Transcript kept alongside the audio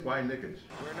by Knickish.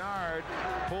 Bernard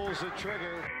pulls the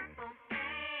trigger.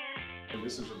 And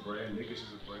this is a brand. Knickish is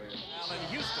a brand. Allen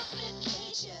Houston.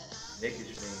 Knickish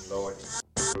means loyalty.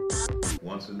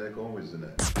 Once a Knick, always a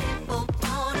Knick. James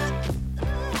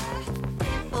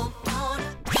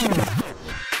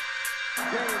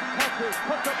touches,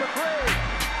 puts up a three.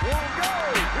 Won't go.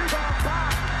 Rebound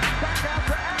back. Back out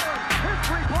to Allen. His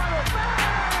three-pointer. Bang!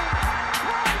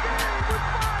 Tie game with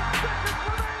 5 seconds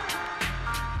remaining.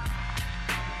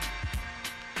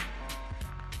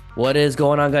 What is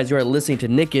going on, guys? You are listening to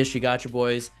Knickish. You got your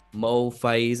boys Mo,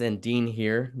 Faiz, and Dean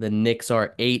here. The Knicks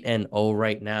are 8-0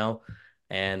 right now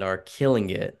and are killing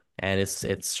it. And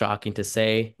it's shocking to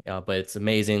say, but it's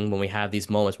amazing when we have these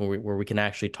moments where we can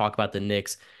actually talk about the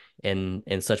Knicks in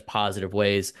such positive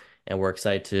ways. And we're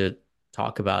excited to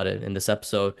talk about it in this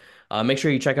episode. Make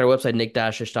sure you check out our website,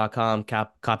 nick-ish.com.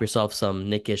 Cop yourself some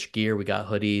Knickish gear. We got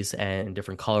hoodies and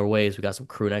different colorways. We got some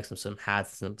crew necks and some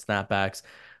hats, some snapbacks.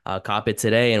 Cop it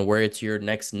today and wear it to your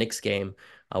next Knicks game.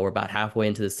 We're about halfway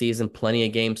into the season. Plenty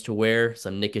of games to wear.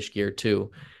 Some Knickish gear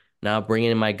too. Now bringing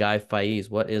in my guy Faiz.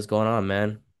 What is going on,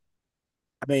 man?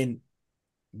 I mean,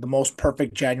 the most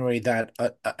perfect January that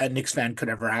a Knicks fan could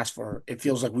ever ask for. It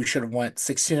feels like we should have went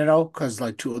 16-0 because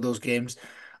like two of those games,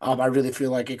 I really feel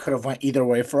like it could have went either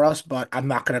way for us. But I'm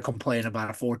not going to complain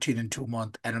about a 14-2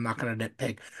 month, and I'm not going to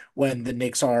nitpick when the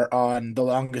Knicks are on the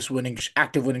longest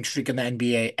active winning streak in the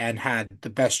NBA and had the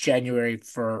best January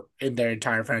in their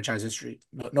entire franchise history.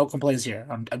 No complaints here.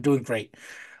 I'm doing great.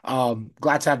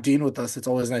 Glad to have Dean with us. It's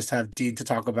always nice to have Dean to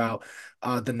talk about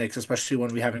the Knicks, especially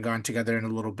when we haven't gone together in a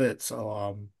little bit.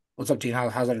 So, what's up, Dean?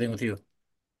 How's everything with you?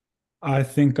 I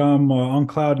think I'm on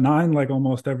cloud nine, like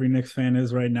almost every Knicks fan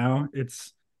is right now.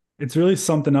 It's really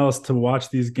something else to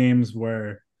watch these games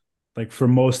where, like for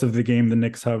most of the game, the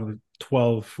Knicks have a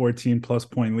 12, 14 plus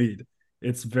point lead.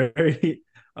 It's very,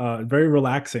 very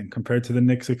relaxing compared to the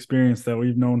Knicks experience that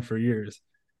we've known for years.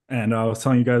 And I was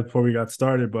telling you guys before we got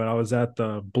started, but I was at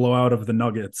the blowout of the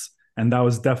Nuggets, and that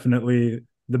was definitely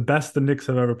the best the Knicks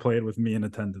have ever played with me in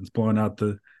attendance, blowing out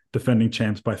the defending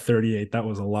champs by 38. That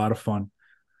was a lot of fun.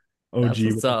 OG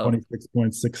with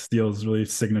 26.6 steals, really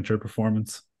signature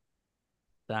performance.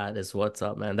 That is what's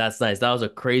up, man. That's nice. That was a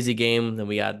crazy game. Then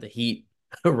we had the Heat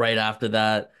right after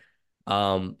that.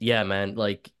 Yeah, man,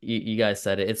 like you guys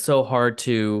said it. It's so hard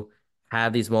to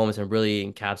have these moments and really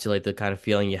encapsulate the kind of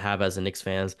feeling you have as a Knicks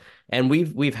fans. And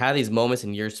we've had these moments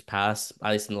in years past,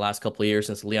 at least in the last couple of years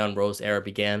since Leon Rose era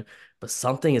began. But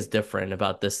something is different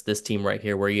about this team right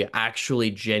here, where you actually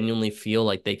genuinely feel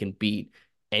like they can beat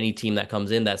any team that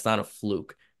comes in. That's not a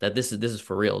fluke. That this is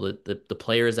for real. The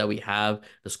players that we have,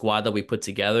 the squad that we put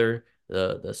together,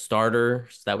 the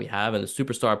starters that we have, and the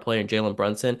superstar player in Jalen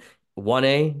Brunson,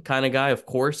 1A kind of guy, of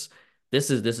course.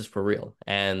 This is for real.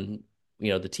 And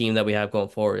the team that we have going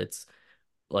forward, it's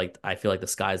like I feel like the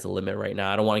sky's the limit right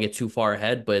now. I don't want to get too far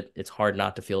ahead, but it's hard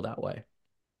not to feel that way.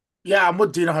 Yeah, I'm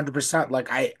with Dean 100%. Like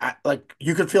I like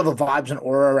you could feel the vibes and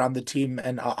aura around the team,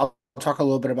 and I'll talk a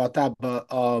little bit about that. But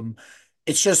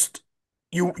it's just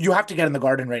you have to get in the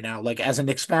Garden right now. Like as a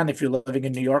Knicks fan, if you're living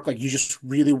in New York, like you just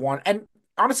really want. And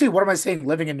honestly, what am I saying?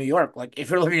 Living in New York, like if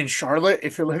you're living in Charlotte,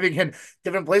 if you're living in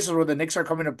different places where the Knicks are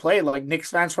coming to play, like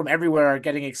Knicks fans from everywhere are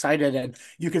getting excited, and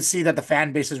you can see that the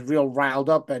fan base is real riled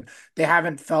up, and they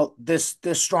haven't felt this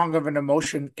strong of an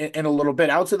emotion in a little bit.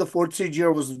 I would say the fourth seed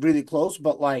year was really close,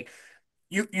 but like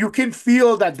you can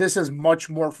feel that this is much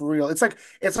more for real. It's like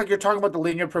you're talking about the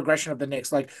linear progression of the Knicks.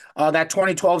 Like that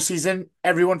 2012 season,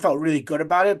 everyone felt really good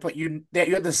about it, but you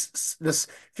had this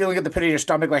feeling at the pit of your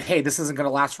stomach, like, hey, this isn't gonna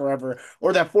last forever.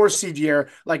 Or that fourth seed year,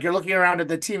 like you're looking around at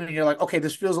the team and you're like, okay,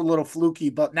 this feels a little fluky,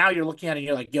 but now you're looking at it and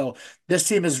you're like, yo, this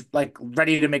team is like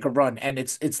ready to make a run, and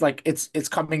it's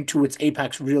coming to its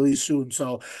apex really soon.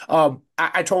 So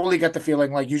I totally get the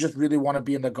feeling like you just really want to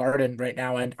be in the Garden right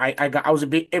now. And I was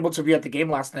able to be at the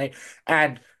game last night.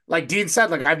 And like Dean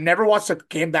said, like I've never watched a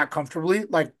game that comfortably.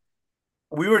 Like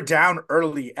we were down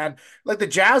early, and like the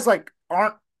Jazz like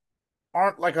aren't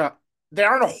like they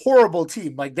aren't a horrible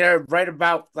team. Like they're right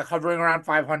about like hovering around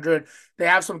 500. They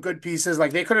have some good pieces.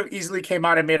 Like they could have easily came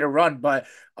out and made a run, but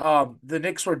the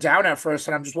Knicks were down at first,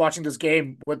 and I'm just watching this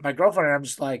game with my girlfriend, and I'm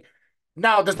just like,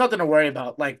 no, there's nothing to worry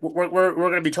about. Like we're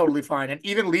gonna be totally fine. And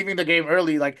even leaving the game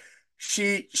early, like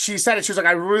she said it. She was like,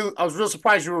 I was real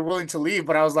surprised you were willing to leave,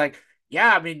 but I was like,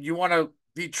 yeah, I mean, you want to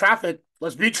beat traffic.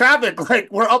 Let's beat traffic. Like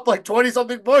we're up like 20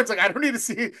 something points. Like I don't need to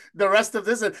see the rest of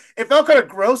this. And it felt kind of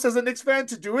gross as a Knicks fan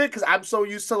to do it because I'm so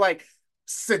used to like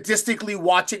sadistically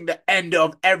watching the end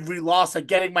of every loss and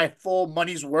getting my full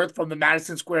money's worth from the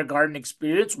Madison Square Garden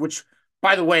experience, which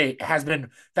by the way, has been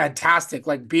fantastic.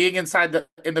 Like being inside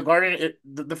the garden,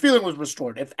 the feeling was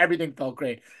restored. If everything felt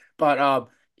great, but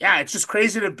yeah, it's just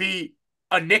crazy to be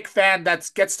a Knick fan that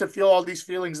gets to feel all these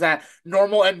feelings that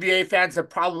normal NBA fans have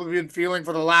probably been feeling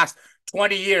for the last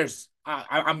 20 years.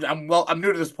 I'm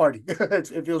new to this party.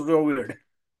 It feels real weird.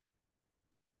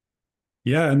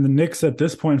 Yeah, and the Knicks at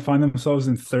this point find themselves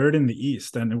in third in the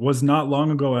East, and it was not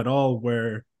long ago at all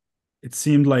where it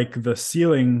seemed like the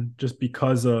ceiling, just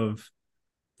because of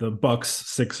the Bucks,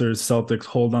 Sixers, Celtics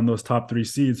hold on those top three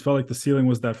seeds, felt like the ceiling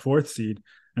was that fourth seed,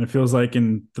 and it feels like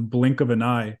in the blink of an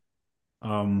eye,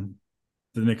 um,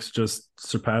 the Knicks just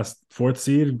surpassed fourth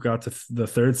seed, got to the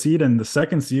third seed, and the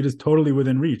second seed is totally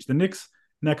within reach. The Knicks'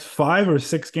 next 5 or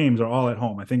 6 games are all at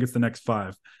home. I think it's the next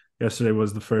five. Yesterday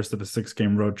was the first of a 6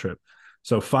 game road trip.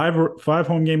 So five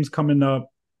home games coming up,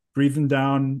 breathing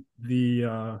down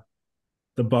the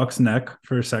Bucks' neck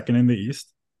for a second in the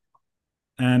East,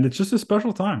 and it's just a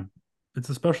special time. It's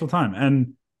a special time,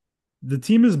 and the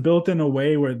team is built in a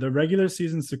way where the regular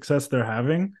season success they're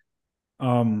having,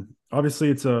 obviously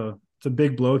it's a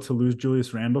big blow to lose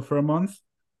Julius Randle for a month,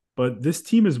 but this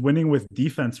team is winning with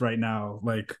defense right now,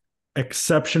 like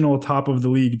exceptional top of the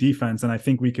league defense. And I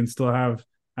think we can still have,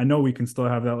 I know we can still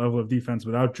have that level of defense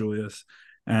without Julius.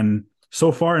 And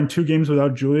so far in 2 games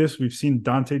without Julius, we've seen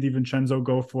Dante DiVincenzo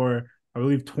go for, I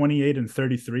believe, 28 and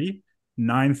 33,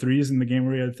 9 threes in the game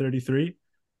where he had 33.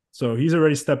 So he's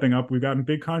already stepping up. We've gotten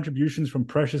big contributions from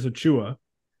Precious Achua,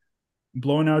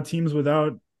 blowing out teams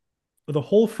without the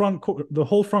whole front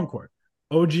court.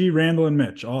 OG, Randall, and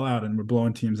Mitch all out, and we're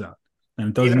blowing teams out. And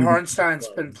it Even doesn't even. Hartenstein's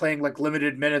been playing like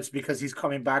limited minutes because he's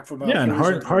coming back from Yeah, and Achilles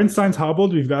injury. Hartenstein's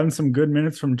hobbled. We've gotten some good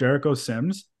minutes from Jericho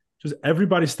Sims. Just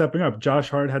everybody stepping up. Josh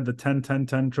Hart had the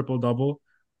 10-10-10 triple double.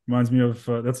 Reminds me of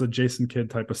that's a Jason Kidd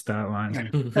type of stat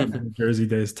line. Jersey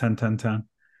days 10-10-10.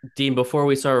 Dean, before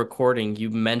we start recording, you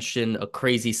mentioned a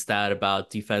crazy stat about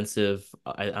defensive.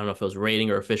 I don't know if it was rating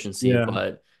or efficiency, Yeah,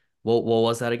 but what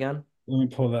was that again? let me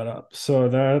pull that up. So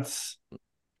that's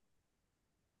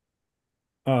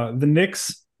the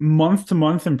Knicks month to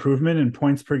month improvement in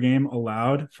points per game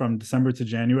allowed from December to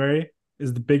January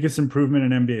is the biggest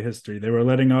improvement in NBA history. They were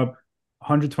letting up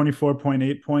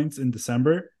 124.8 points in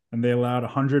December, and they allowed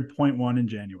 100.1 in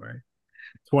January.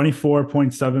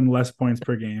 24.7 less points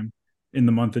per game in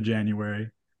the month of January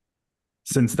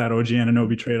since that OG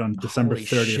Anunoby trade on December Holy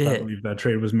 30th, I shit. believe that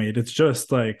trade was made. It's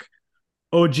just like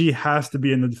OG has to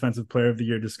be in the defensive player of the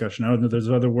year discussion. I don't know if there's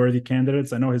other worthy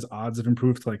candidates. I know his odds have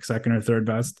improved to like second or third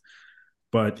best,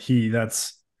 but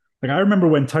that's like I remember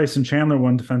when Tyson Chandler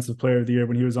won defensive player of the year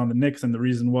when he was on the Knicks, and the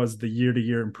reason was the year to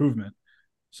year improvement.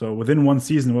 So within one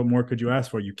season, what more could you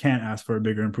ask for? You can't ask for a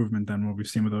bigger improvement than what we've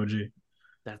seen with OG.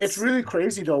 It's That's really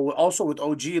crazy though. Also with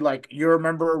OG, like you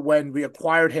remember when we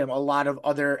acquired him, a lot of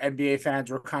other NBA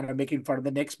fans were kind of making fun of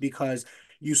the Knicks because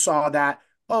you saw that,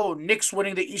 oh, Knicks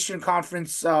winning the Eastern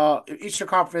Conference, you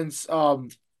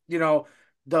know,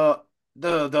 the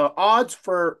the odds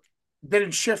for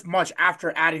didn't shift much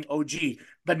after adding OG.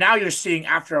 But now you're seeing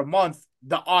after a month,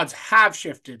 the odds have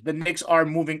shifted. The Knicks are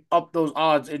moving up those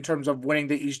odds in terms of winning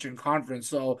the Eastern Conference.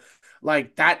 So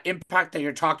like that impact that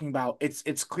you're talking about,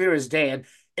 it's clear as day. And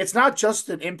it's not just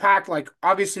an impact. Like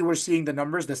obviously we're seeing the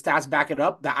numbers, the stats back it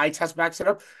up, the eye test backs it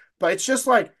up, but it's just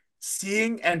like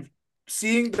seeing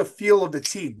the feel of the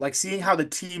team, like seeing how the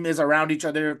team is around each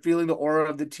other, feeling the aura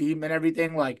of the team and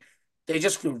everything. Like they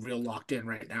just feel real locked in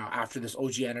right now after this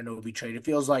OG Anunoby trade. It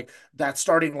feels like that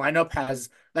starting lineup has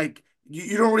like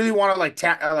you don't really want to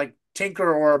like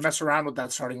tinker or mess around with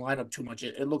that starting lineup too much.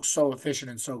 It looks so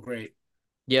efficient and so great.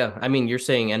 Yeah, I mean, you're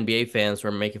saying NBA fans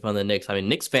were making fun of the Knicks. I mean,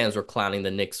 Knicks fans were clowning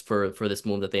the Knicks for this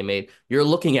move that they made. You're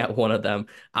looking at one of them.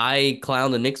 I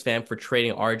clowned the Knicks fan for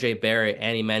trading RJ Barrett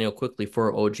and Emmanuel quickly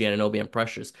for OG Anunoby and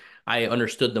Precious. I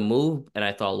understood the move and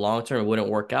I thought long term it wouldn't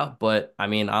work out, but I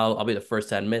mean, I'll be the first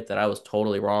to admit that I was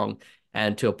totally wrong.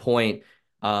 And to a point,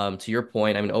 to your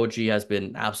point, I mean, OG has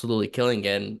been absolutely killing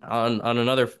it. And on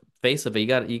another face of it,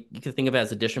 you can think of it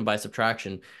as addition by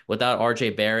subtraction. Without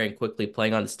RJ Barrett and quickly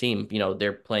playing on this team,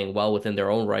 they're playing well within their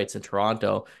own rights in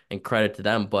Toronto, and credit to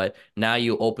them. But now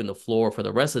you open the floor for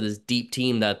the rest of this deep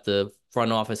team that the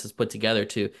front office has put together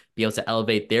to be able to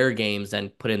elevate their games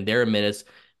and put in their minutes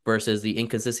versus the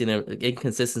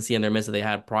inconsistency in their minutes that they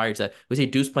had prior to that. We see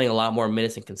Deuce playing a lot more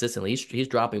minutes and consistently. He's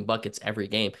dropping buckets every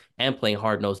game and playing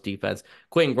hard-nosed defense.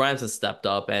 Quentin Grimes has stepped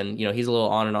up, and he's a little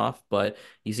on and off, but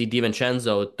you see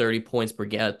DiVincenzo 30 points per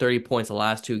game, 30 points the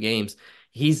last 2 games.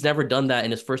 He's never done that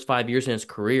in his first 5 years in his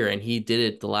career, and he did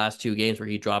it the last 2 games where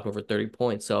he dropped over 30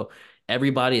 points. So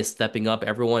everybody is stepping up.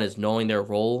 Everyone is knowing their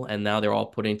role, and now they're all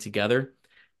putting together.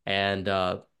 And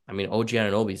I mean, OG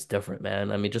Anunoby's different,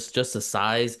 man. I mean, just the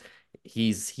size,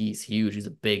 he's huge. He's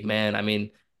a big man. I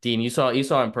mean, Dean, you saw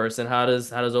in person. How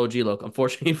does OG look?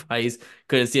 Unfortunately, Vice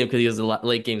couldn't see him because he was a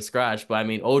late game scratch. But I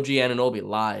mean, OG Anunoby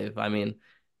live. I mean,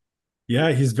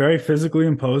 Yeah, he's very physically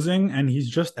imposing and he's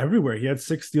just everywhere. He had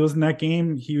 6 steals in that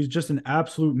game. He was just an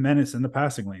absolute menace in the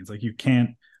passing lanes. Like you can't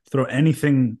throw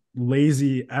anything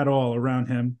lazy at all around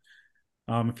him.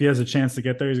 If he has a chance to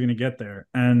get there, he's going to get there.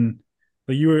 And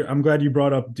I'm glad you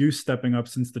brought up Deuce stepping up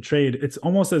since the trade. It's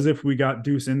almost as if we got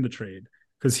Deuce in the trade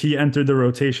because he entered the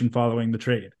rotation following the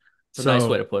trade. it's a nice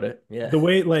way So to put it. Yeah. the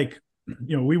way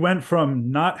we went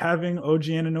from not having OG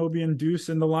Anunoby and Deuce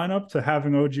in the lineup to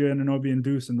having OG Anunoby and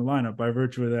Deuce in the lineup by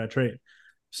virtue of that trade.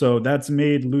 So that's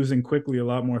made losing quickly a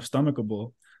lot more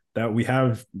stomachable. That we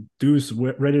have Deuce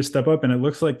ready to step up, and it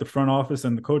looks like the front office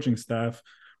and the coaching staff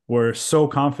were so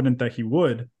confident that he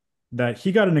would, that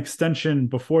he got an extension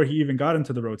before he even got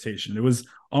into the rotation. It was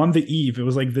on the eve. It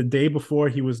was like the day before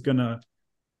he was gonna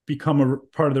become a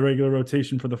part of the regular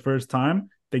rotation for the first time.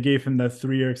 They gave him that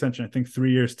 3-year extension. I think 3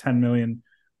 years, 10 million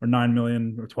or 9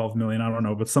 million or 12 million. I don't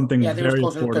know, but something Yeah, I think it was very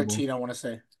closer to affordable. 13, I want to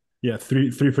say. Yeah,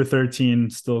 three for 13,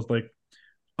 still like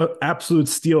an absolute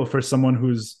steal for someone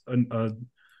who's a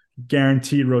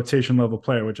guaranteed rotation level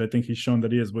player, which I think he's shown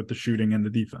that he is with the shooting and the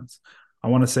defense. I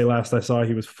want to say last I saw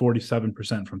he was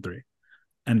 47% from three,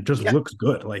 and it just Yeah, looks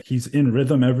good. Like he's in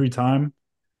rhythm every time.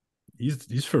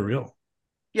 He's for real.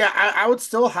 yeah, I would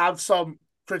still have some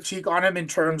critique on him in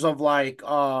terms of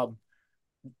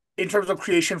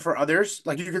creation for others.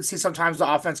 Like you can see sometimes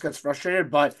the offense gets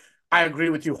frustrated, but I agree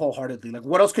with you wholeheartedly. Like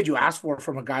what else could you ask for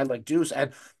from a guy like Deuce?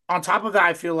 And on top of that,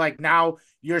 I feel like now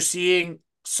you're seeing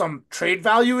some trade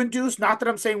value in Deuce. Not that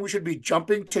I'm saying we should be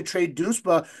jumping to trade Deuce,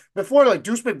 but before like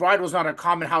Deuce McBride was not a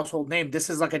common household name. This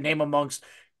is like a name amongst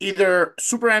either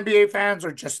super NBA fans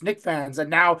or just Knick fans. And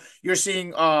now you're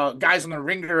seeing guys on the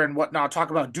ringer and whatnot talk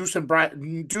about Deuce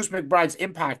McBride's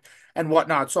impact and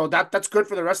whatnot. So that's good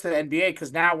for the rest of the NBA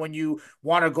because now when you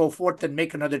want to go forth and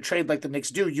make another trade like the Knicks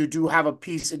do, you do have a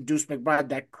piece in Deuce McBride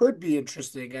that could be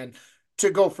interesting. And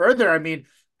to go further, I mean,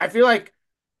 I feel like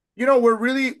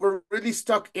we're really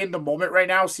stuck in the moment right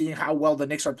now, seeing how well the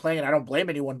Knicks are playing, and I don't blame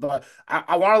anyone, but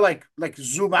I want to like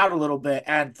zoom out a little bit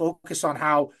and focus on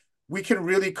how we can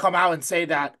really come out and say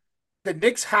that the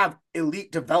Knicks have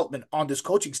elite development on this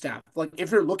coaching staff. Like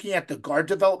if you're looking at the guard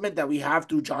development that we have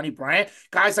through Johnny Bryant,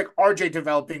 guys like RJ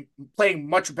developing, playing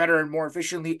much better and more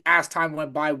efficiently as time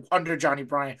went by under Johnny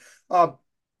Bryant.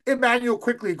 Emmanuel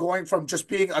quickly going from just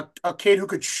being a kid who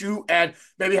could shoot and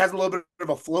maybe has a little bit of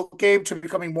a float game to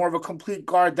becoming more of a complete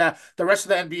guard that the rest of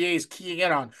the NBA is keying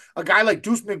in on. A guy like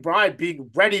Deuce McBride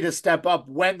being ready to step up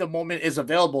when the moment is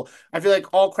available. I feel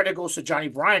like all credit goes to Johnny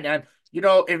Bryant. And,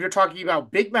 if you're talking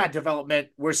about big man development,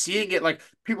 we're seeing it like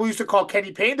people used to call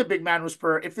Kenny Payne the big man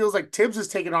whisperer. It feels like Tibbs is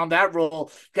taking on that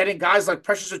role, getting guys like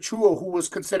Precious Achiuwa, who was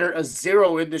considered a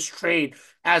zero in this trade,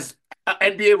 as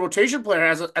NBA rotation player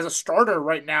as a starter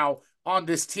right now on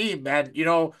this team. And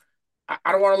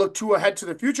I don't want to look too ahead to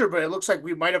the future, but it looks like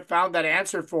we might have found that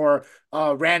answer for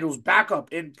Randall's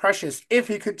backup in Precious if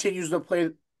he continues to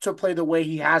play the way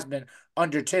he has been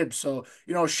under Tibbs. So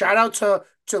shout out to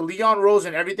Leon Rose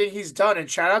and everything he's done, and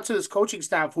shout out to this coaching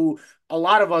staff who a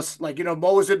lot of us like.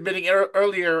 Mo was admitting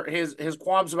earlier his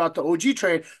qualms about the OG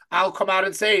trade. I'll come out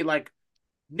and say like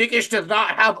Nickish does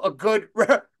not have a good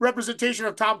representation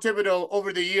of Tom Thibodeau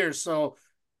over the years. So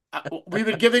we've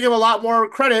been giving him a lot more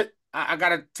credit. I got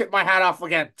to tip my hat off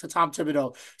again to Tom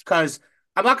Thibodeau because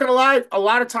I'm not going to lie. A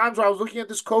lot of times when I was looking at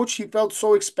this coach, he felt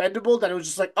so expendable that it was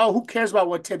just like, oh, who cares about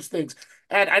what Tibbs thinks?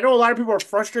 And I know a lot of people are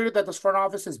frustrated that this front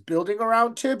office is building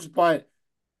around Tibbs, but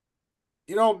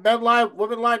men lie,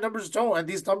 women lie, numbers don't, and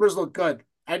these numbers look good.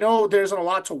 I know there's a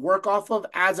lot to work off of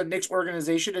as a Knicks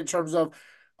organization in terms of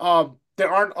there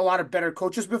aren't a lot of better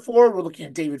coaches before. We're looking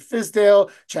at David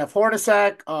Fizdale, Jeff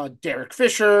Hornacek, Derek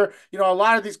Fisher. A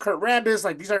lot of these Kurt Rambis,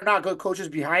 like these are not good coaches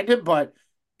behind him, but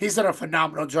he's done a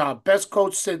phenomenal job. Best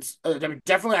coach since I mean,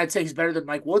 definitely I'd say he's better than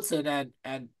Mike Woodson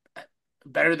and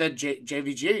better than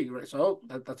JVG. Right? So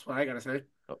that's what I gotta say.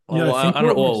 Yeah, I Well, think I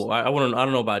don't know. what we're Whoa, I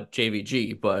don't know about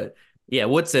JVG, but yeah,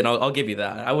 Woodson, I'll give you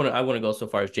that. I wouldn't go so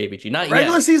far as JVG. Not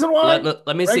Regular yet. season wise,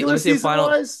 Let me see. Let regular me see a season final.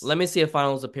 wise, Let me see a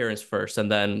finals appearance first,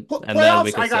 and then we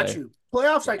playoffs, could I got say, you.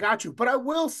 Playoffs, I yeah. got you. But I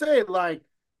will say, like,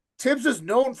 Tibbs is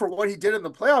known for what he did in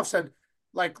the playoffs, and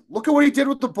like, look at what he did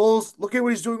with the Bulls. Look at what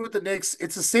he's doing with the Knicks.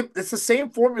 It's the same. It's the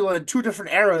same formula in two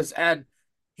different eras, and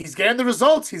He's getting the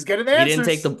results. He's getting the answers.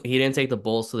 He didn't take the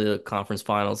Bulls to the conference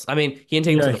finals. I mean, he didn't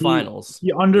take them to Yeah, the finals. he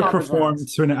Yeah. Conference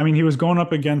underperformed finals. I mean, he was going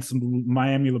up against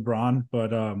Miami LeBron,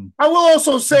 but I will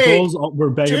also the say Bulls were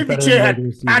better in JBJ the had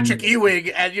regular season. Patrick Ewing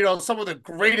and some of the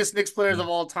greatest Knicks players of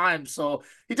all time. So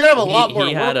he did have a lot more to work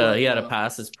He with. had a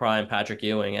pass his prime Patrick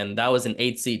Ewing, and that was an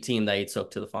 8 seed team that he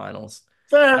took to the finals.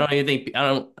 I Fair. don't even think I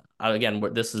don't again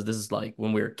this is like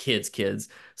when we were kids.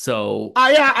 So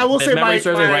Yeah, I will if say memory my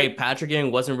serves me my right, Patrick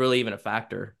Ewing wasn't really even a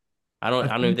factor. I I don't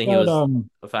even think think he that was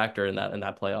a factor in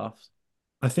that playoffs.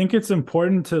 I think it's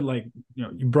important to like,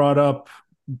 you brought up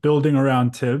building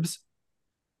around Tibbs.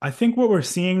 I think what we're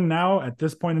seeing now at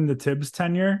this point in the Tibbs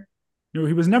tenure,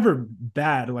 he was never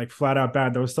bad, like flat out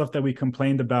bad. There was stuff that we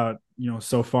complained about,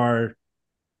 so far.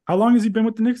 How long has he been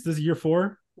with the Knicks? This is year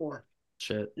 4? four.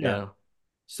 Shit, Yeah. yeah.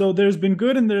 So there's been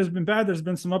good and there's been bad. There's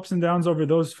been some ups and downs over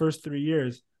those first 3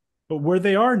 years. But where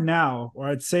they are now, or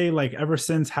I'd say like ever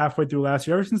since halfway through last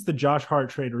year, ever since the Josh Hart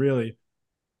trade, really,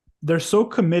 they're so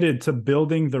committed to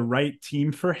building the right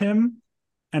team for him.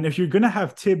 And if you're going to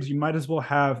have Tibbs, you might as well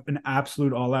have an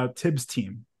absolute all out Tibbs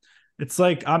team. It's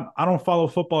like I don't follow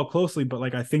football closely, but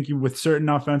like I think you with certain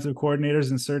offensive coordinators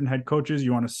and certain head coaches,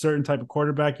 you want a certain type of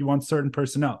quarterback, you want certain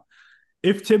personnel.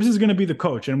 If Tibbs is going to be the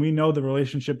coach, and we know the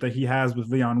relationship that he has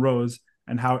with Leon Rose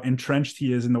and how entrenched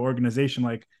he is in the organization,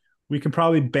 like we can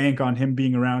probably bank on him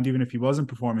being around even if he wasn't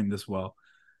performing this well.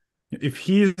 If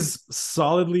he's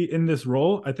solidly in this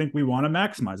role, I think we want to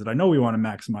maximize it. I know we want to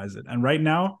maximize it. And right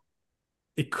now,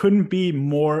 it couldn't be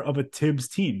more of a Tibbs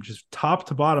team, just top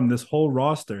to bottom. This whole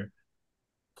roster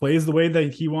plays the way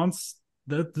that he wants.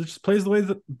 That just plays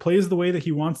the way that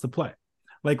he wants to play.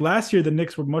 Like last year, the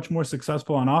Knicks were much more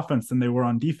successful on offense than they were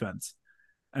on defense,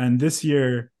 and this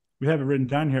year we have it written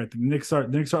down here. The Knicks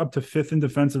are up to 5th in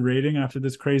defensive rating after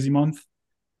this crazy month,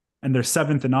 and they're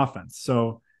 7th in offense.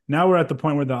 So now we're at the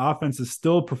point where the offense is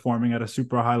still performing at a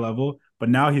super high level, but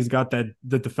now he's got the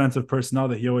defensive personnel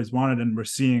that he always wanted, and we're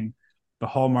seeing the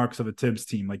hallmarks of a Tibbs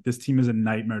team. Like this team is a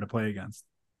nightmare to play against.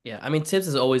 Yeah, I mean, Tibbs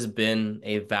has always been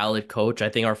a valid coach. I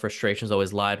think our frustrations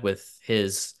always lied with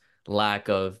his lack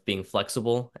of being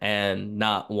flexible and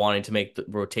not wanting to make the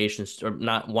rotations or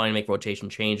not wanting to make rotation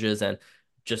changes and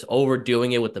just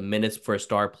overdoing it with the minutes for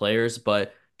star players.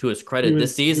 But to his He credit, this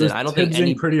was he season, was I don't think Tibbsing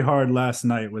any. pretty hard last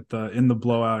night with the in the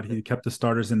blowout. He kept the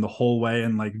starters in the whole way,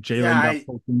 and like Yeah, Jalen got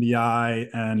poked in the eye,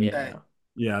 and I Yeah.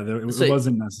 yeah, it So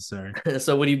wasn't necessary.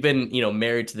 so when you've been,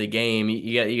 married to the game,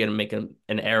 you got to make an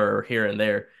error here and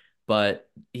there. But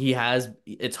he has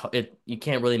you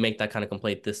can't really make that kind of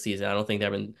complaint this season. I don't think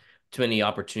there have been too many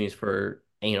opportunities for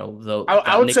I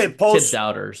would Nick's say Tibbs post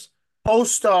doubters.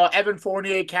 post Evan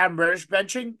Fournier, Cam Reddish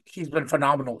benching, he's been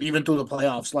phenomenal even through the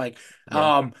playoffs. Like,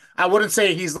 Yeah. I wouldn't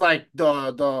say he's like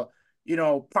the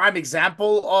prime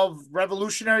example of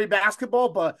revolutionary basketball,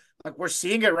 but like we're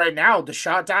seeing it right now. The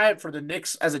shot diet for the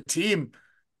Knicks as a team,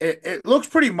 it looks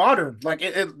pretty modern. Like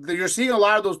you're seeing a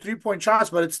lot of those 3-point shots,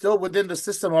 but it's still within the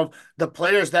system of the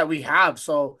players that we have.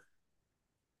 So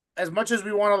as much as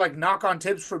we want to like knock on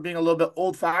Tibbs for being a little bit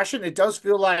old fashioned, it does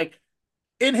feel like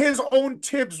in his own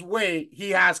Tibbs way,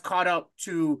 he has caught up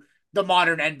to the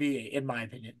modern NBA, in my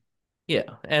opinion. Yeah.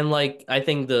 And like I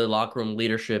think the locker room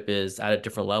leadership is at a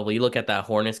different level. You look at that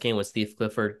Hornets game when Steve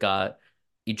Clifford got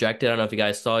ejected. I don't know if you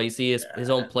guys saw. You see his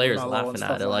own players Lamelo and laughing at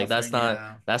stuff it. Like laughing.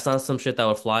 Yeah, that's not some shit that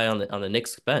would fly on the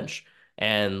Knicks bench.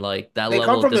 And like that they come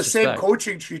level of from the same disrespect.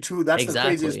 coaching tree too. That's the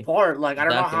craziest Exactly. part. Like I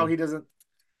don't know how Exactly. he doesn't.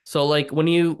 So like when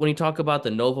you talk about the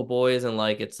Nova Boys and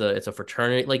like it's a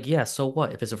fraternity, like yeah, so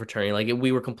what if it's a fraternity? Like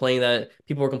we were complaining that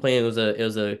people were complaining it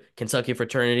was a Kentucky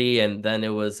fraternity and then it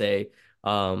was a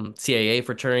CAA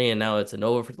fraternity and now it's a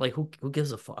Nova like who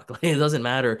gives a fuck? Like it doesn't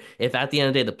matter if at the end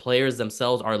of the day the players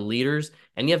themselves are leaders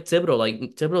and you have Thibodeau, like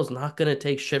Thibodeau's not gonna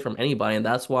take shit from anybody and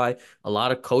that's why a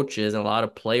lot of coaches and a lot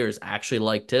of players actually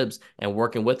like Tibbs and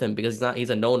working with him because he's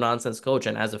a no nonsense coach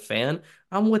and as a fan,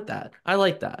 I'm with that. I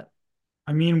like that.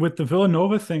 I mean, with the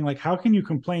Villanova thing, like how can you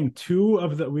complain?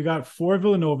 We got 4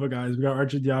 Villanova guys. We got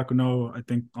Archidiakono, I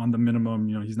think, on the minimum.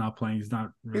 He's not playing. He's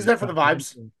not He's really there for the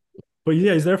effective. vibes. But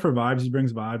yeah, he's there for vibes. He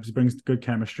brings vibes. He brings good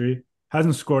chemistry.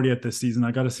 Hasn't scored yet this season.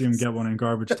 I got to see him get one in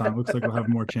garbage time. Looks like we'll have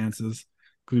more chances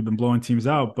because we've been blowing teams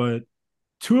out. But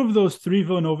 2 of those 3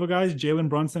 Villanova guys, Jalen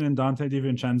Brunson and Dante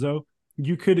DiVincenzo,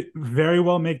 you could very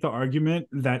well make the argument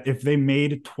that if they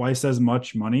made twice as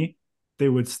much money, they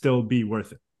would still be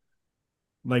worth it.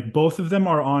 Like both of them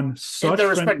are on In such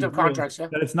their friendly respective deals contracts. Yeah,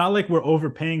 that it's not like we're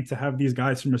overpaying to have these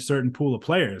guys from a certain pool of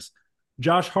players.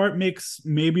 Josh Hart makes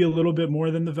maybe a little bit more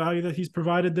than the value that he's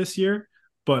provided this year,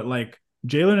 but like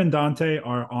Jalen and Dante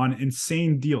are on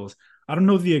insane deals. I don't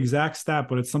know the exact stat,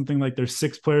 but it's something like there's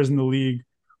 6 players in the league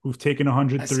who've taken I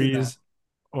 100 see that. threes,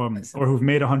 I see or that. who've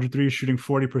made 100 threes shooting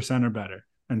 40% or better.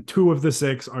 And two of the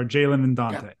six are Jalen and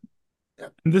Yep. Dante.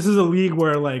 Yep. And this is a league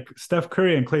where like Steph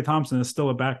Curry and Klay Thompson is still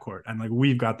a backcourt, and like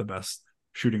we've got the best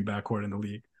shooting backcourt in the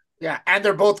league. Yeah, and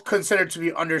they're both considered to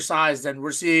be undersized, and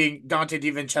we're seeing Dante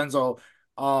DiVincenzo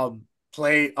um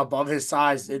play above his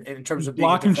size in terms He's of being a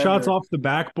blocking shots defender. off the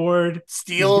backboard.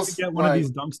 He's gonna Steals, get one of like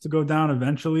these dunks to go down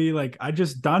eventually. Like I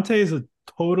just Dante is a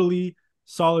totally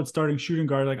solid starting shooting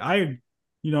guard. Like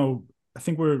you know, I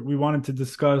think we wanted to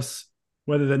discuss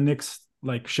whether the Knicks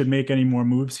like should make any more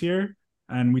moves here,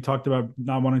 and we talked about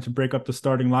not wanting to break up the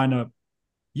starting lineup.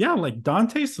 Yeah, like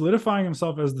Dante solidifying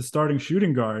himself as the starting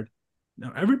shooting guard.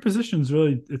 Now, every position is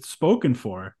really it's spoken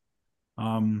for.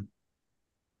 Um,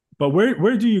 but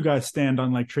where do you guys stand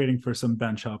on like trading for some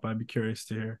bench help? I'd be curious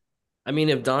to hear. I mean,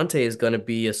 if Dante is going to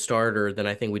be a starter, then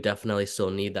I think we definitely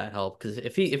still need that help because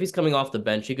if he's coming off the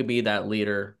bench, he could be that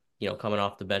leader, coming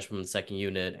off the bench from the second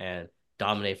unit and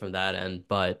dominate from that end.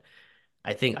 But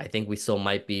I think we still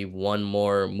might be one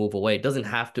more move away. It doesn't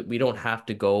have to. We don't have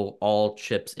to go all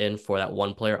chips in for that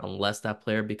one player unless that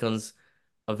player becomes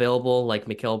available, like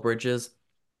Mikal Bridges.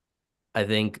 I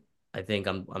think I think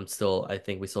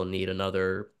we still need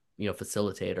another,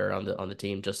 facilitator on the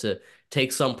team just to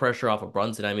take some pressure off of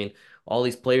Brunson. I mean, all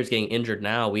these players getting injured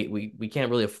now, we can't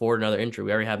really afford another injury.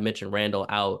 We already have Mitch and Randall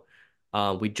out.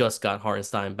 We just got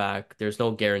Hartenstein back. There's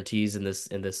no guarantees in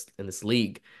this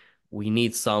league. We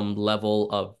need some level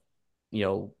of, you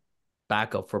know,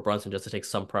 backup for Brunson just to take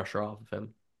some pressure off of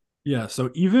him. Yeah, so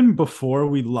even before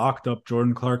we locked up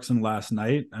Jordan Clarkson last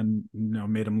night and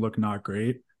made him look not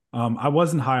great, I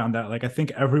wasn't high on that. Like I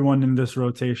think everyone in this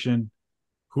rotation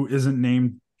who isn't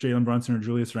named Jalen Brunson or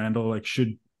Julius Randle, like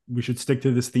we should stick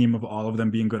to this theme of all of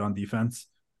them being good on defense.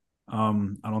 I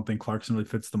don't think Clarkson really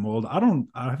fits the mold. I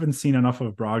haven't seen enough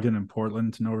of Brogdon in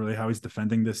Portland to know really how he's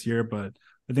defending this year, but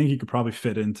I think he could probably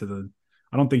fit into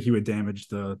I don't think he would damage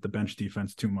the bench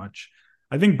defense too much.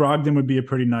 I think Brogdon would be a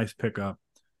pretty nice pickup.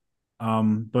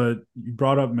 But you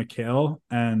brought up Mikal,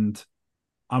 and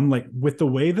I'm like, with the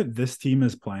way that this team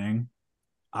is playing,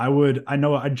 I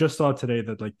know I just saw today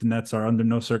that like the Nets are under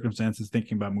no circumstances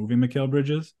thinking about moving Mikal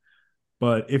Bridges.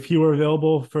 But if he were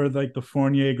available for like the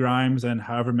Fournier, Grimes, and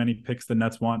however many picks the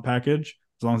Nets want package,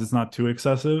 as long as it's not too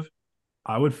excessive,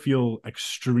 I would feel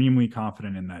extremely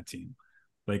confident in that team.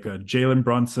 Like a Jalen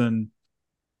Brunson.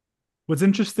 What's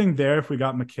interesting there, if we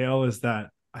got Mikal, is that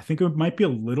I think it might be a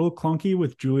little clunky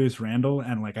with Julius Randle.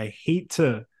 And like, I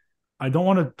don't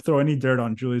want to throw any dirt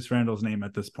on Julius Randle's name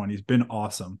at this point. He's been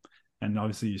awesome. And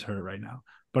obviously he's hurt right now.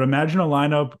 But imagine a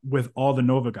lineup with all the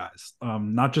Nova guys,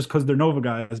 not just because they're Nova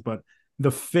guys, but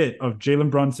the fit of Jalen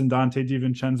Brunson, Dante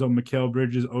DiVincenzo, Mikal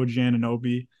Bridges, OG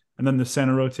Anunoby, and then the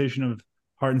center rotation of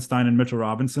Hartenstein and Mitchell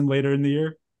Robinson later in the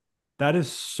year. That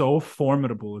is so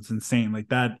formidable. It's insane. Like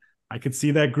that, I could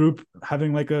see that group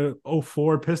having like a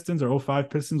 '04 Pistons or '05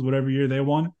 Pistons, whatever year they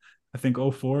won. I think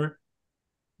 '04.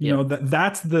 Yeah.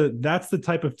 That's the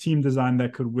type of team design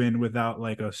that could win without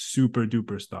like a super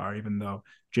duper star, even though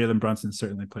Jalen Brunson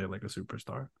certainly played like a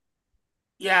superstar.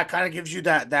 yeah, it kind of gives you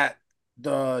that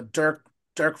the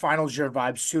Dirk finals year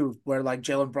vibes too, where like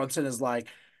Jalen Brunson is like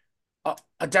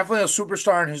definitely a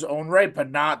superstar in his own right,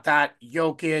 but not that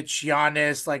Jokic,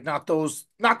 Giannis, like not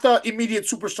the immediate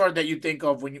superstar that you think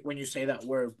of when you say that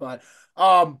word. But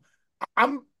um,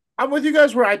 I'm I'm with you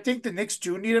guys where I think the Knicks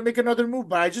do need to make another move,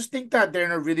 but I just think that they're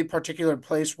in a really particular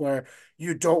place where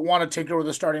you don't want to take over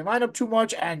the starting lineup too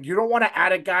much, and you don't want to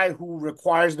add a guy who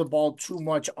requires the ball too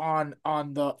much on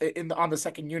the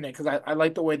second unit because I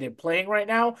like the way they're playing right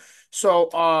now.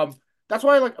 So that's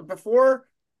why like before.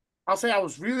 I'll say I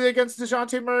was really against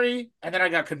DeJounte Murray, and then I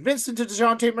got convinced into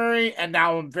DeJounte Murray, and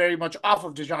now I'm very much off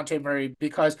of DeJounte Murray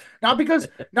because of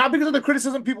the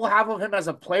criticism people have of him as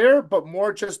a player, but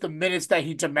more just the minutes that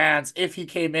he demands. If he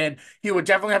came in, he would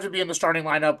definitely have to be in the starting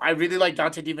lineup. I really like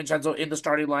Dante DiVincenzo in the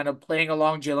starting lineup, playing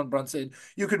along Jalen Brunson.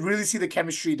 You could really see the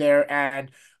chemistry there, and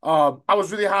I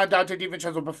was really high on Dante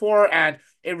DiVincenzo before, and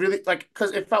it really like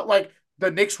because it felt like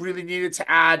the Knicks really needed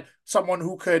to add someone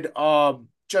who could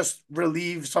just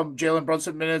relieve some Jalen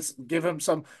Brunson minutes, give him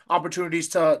some opportunities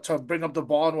to bring up the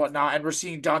ball and whatnot. And we're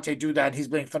seeing Dante do that, and he's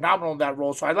been phenomenal in that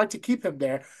role. So I'd like to keep him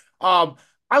there. I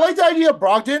like the idea of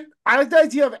Brogdon. I like the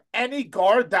idea of any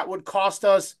guard that would cost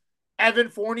us Evan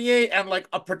Fournier and like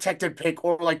a protected pick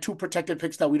or like two protected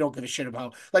picks that we don't give a shit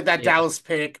about, like that Yeah. Dallas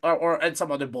pick or and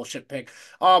some other bullshit pick.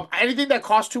 Anything that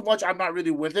costs too much, I'm not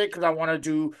really with it because I want to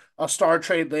do a star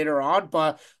trade later on.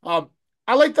 But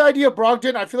I like the idea of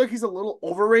Brogdon. I feel like he's a little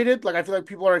overrated. Like I feel like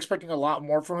people are expecting a lot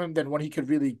more from him than what he could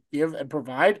really give and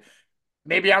provide.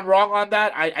 Maybe I'm wrong on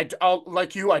that. I'll,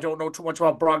 like you, I don't know too much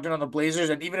about Brogdon on the Blazers,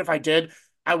 and even if I did,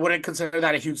 I wouldn't consider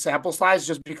that a huge sample size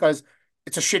just because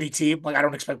it's a shitty team. Like I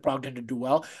don't expect Brogdon to do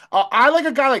well. I like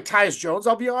a guy like Tyus Jones.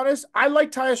 I'll be honest. I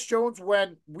like Tyus Jones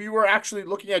when we were actually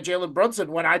looking at Jalen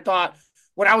Brunson. When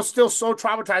I was still so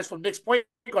traumatized from Knicks point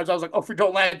guards, I was like, oh, if we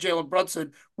don't land Jalen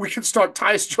Brunson, we can start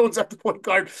Tyus Jones at the point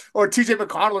guard or TJ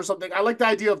McConnell or something. I like the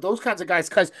idea of those kinds of guys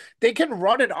because they can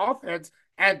run an offense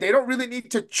and they don't really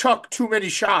need to chuck too many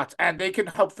shots and they can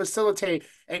help facilitate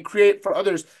and create for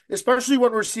others, especially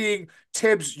when we're seeing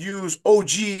Tibbs use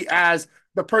OG as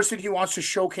the person he wants to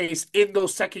showcase in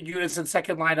those second units and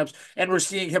second lineups, and we're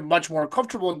seeing him much more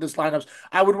comfortable in this lineups.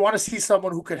 I would want to see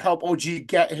someone who could help OG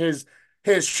get his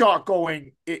shot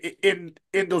going in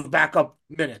those backup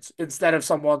minutes instead of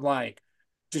someone like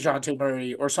DeJounte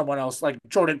Murray or someone else like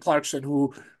Jordan Clarkson,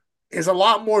 who is a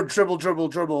lot more dribble, dribble,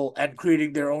 dribble, and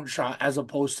creating their own shot as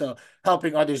opposed to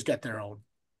helping others get their own.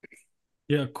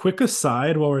 Yeah, quick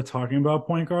aside while we're talking about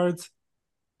point guards.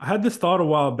 I had this thought a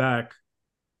while back.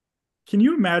 Can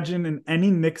you imagine in any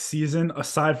Knicks season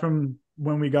aside from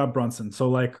when we got Brunson? So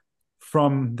like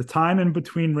from the time in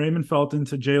between Raymond Felton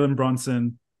to Jalen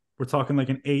Brunson, we're talking like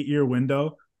an 8-year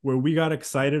window where we got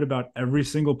excited about every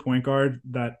single point guard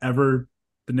that ever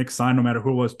the Knicks signed, no matter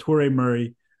who it was. Torrey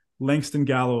Murray, Langston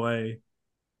Galloway,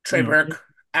 Trey Burke.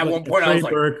 At one point, I Trey was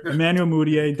like, Burke, Emmanuel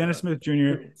Mudiay, Dennis Smith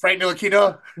Jr., Frank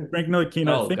Ntilikina, Frank Ntilikina.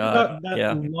 Oh Think God. about that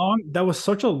Yeah. long. That was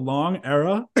such a long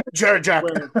era. Jared Jack.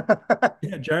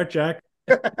 Yeah, Jarrett Jack.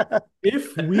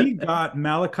 If we got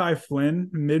Malachi Flynn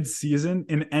mid-season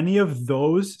in any of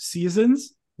those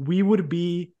seasons, we would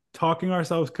be talking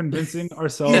ourselves, convincing He's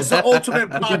ourselves the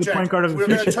ultimate to be the point project. guard of the We're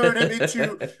going to future. turn him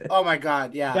into, oh my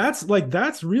God, yeah.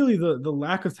 That's really the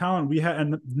lack of talent we had,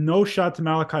 and no shot to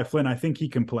Malachi Flynn. I think he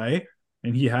can play,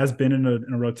 and he has been in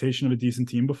a rotation of a decent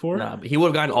team before. Nah, but he would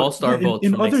have gotten all-star votes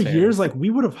in from other Knicks years. fans. Like we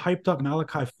would have hyped up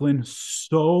Malachi Flynn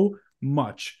so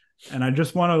much, and I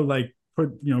just want to like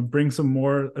bring some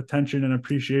more attention and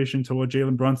appreciation to what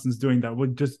Jalen Brunson's doing. That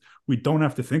we don't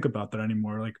have to think about that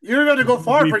anymore. Like you don't have to go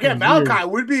far. Forget Malachi. Years.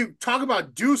 We'd be talking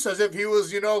about Deuce as if he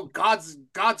was,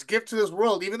 God's gift to this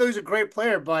world, even though he's a great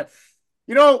player. But,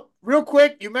 real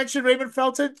quick, you mentioned Raymond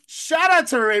Felton. Shout out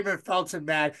to Raymond Felton,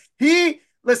 man. He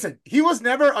was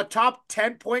never a top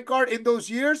 10 point guard in those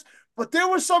years, but there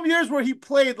were some years where he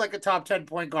played like a top 10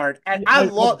 point guard. And I've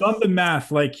done the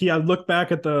math. Like I look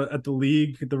back at the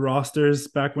league, the rosters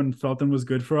back when Felton was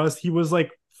good for us. He was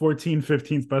like 14th,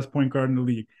 15th best point guard in the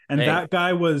league. And that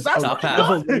guy was top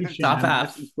half. Top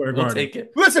half. We'll take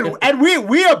it. Listen, and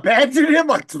we abandoned him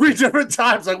like 3 different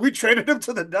times. Like we traded him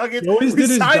to the Nuggets. He always did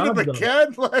his signed job, him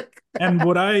again. Like and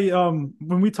what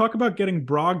when we talk about getting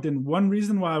Brogdon, one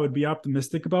reason why I would be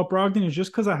optimistic about Brogdon is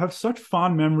just because I have such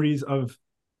fond memories of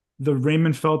the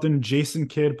Raymond Felton, Jason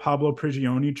Kidd, Pablo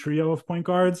Prigioni trio of point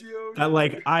guards that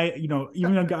like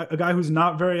even a guy who's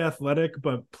not very athletic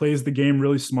but plays the game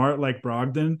really smart like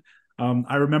Brogdon.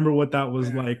 I remember what that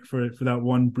was like for that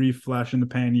one brief flash in the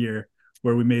pan year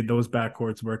where we made those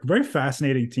backcourts work. Very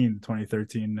fascinating team,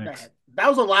 2013 Knicks. That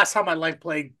was the last time I liked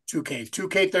playing 2K.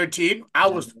 2K13, I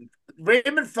was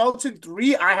Raymond Felton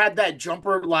 3. I had that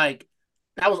jumper like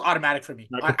that was automatic for me.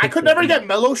 I could never get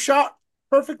Melo shot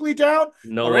perfectly down.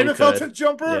 No one Raymond could. Felton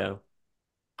jumper. Yeah.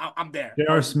 I'm there.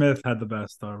 J.R. Smith had the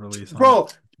best release. Bro,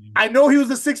 I know he was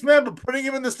the sixth man, but putting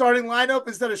him in the starting lineup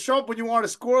instead of Shump when you want to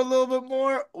score a little bit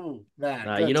more, ooh,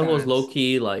 man. You know who was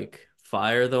low-key like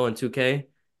fire though in 2K?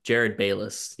 Jared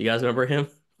Bayless. You guys remember him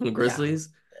from the Grizzlies?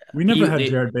 Yeah. We never had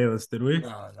Jared Bayless, did we?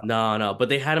 No. But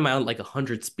they had him out like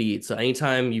 100 speed. So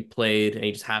anytime you played and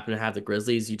you just happened to have the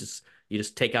Grizzlies, you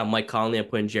just take out Mike Conley and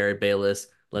put in Jared Bayless.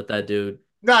 Let that dude.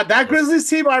 Nah, that Grizzlies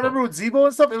team, I remember with Zebo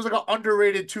and stuff, it was like an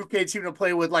underrated 2K team to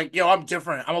play with. Like, yo, I'm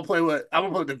different. I'm gonna play with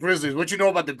the Grizzlies. What you know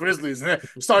about the Grizzlies? And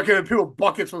start giving people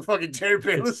buckets with fucking Jared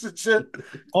Bayless and shit.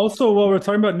 Also, while we're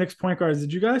talking about Knicks point guards,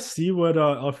 did you guys see what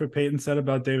Alfred Payton said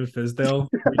about David Fizdale?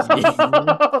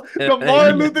 The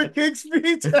Martin Luther King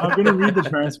speech. I'm gonna read the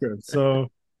transcript. So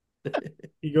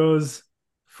he goes,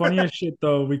 funniest shit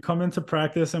though. We come into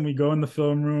practice and we go in the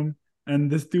film room.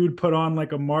 And this dude put on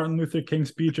like a Martin Luther King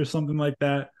speech or something like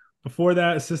that. Before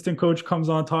that, assistant coach comes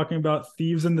on talking about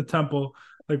thieves in the temple.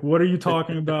 Like, what are you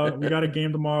talking about? We got a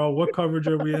game tomorrow. What coverage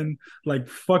are we in? Like,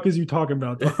 fuck is you talking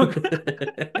about, dog?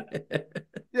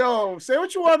 Yo, say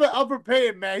what you want about Alfred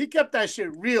Payton, man. He kept that shit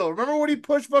real. Remember when he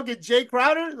pushed fucking Jay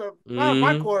Crowder? Not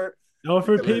my court.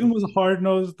 Alfred Payton was a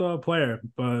hard-nosed player,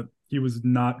 but he was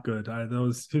not good.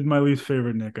 He's my least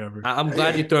favorite Knick ever. I'm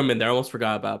glad you threw him in there. I almost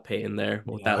forgot about Payton there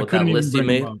with that list you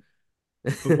made.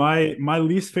 But my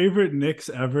least favorite Knicks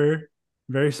ever,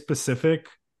 very specific.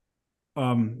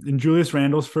 in Julius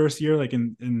Randle's first year, like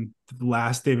in the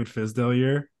last David Fizdale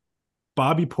year,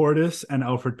 Bobby Portis and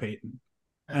Alfred Payton.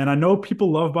 And I know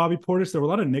people love Bobby Portis. There were a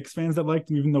lot of Knicks fans that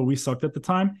liked him, even though we sucked at the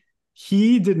time.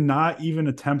 He did not even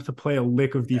attempt to play a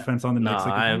lick of Yeah. defense on the No, Knicks.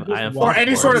 Like if you I just am Or full watch any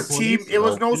Bobby sort of Portis. team. Portis, It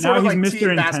was Nope. no and now sort of he's like Mr. team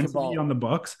Intensity basketball. on the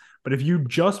Bucks. But if you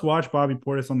just watch Bobby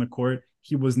Portis on the court,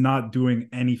 he was not doing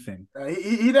anything.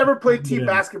 He never played Phoned it team in.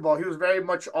 basketball. He was very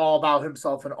much all about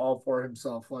himself and all for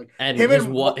himself. Like And him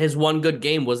and his one good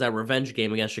game was that revenge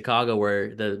game against Chicago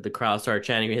where the crowd started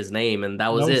chanting his name, and that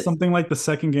That was was it. something like the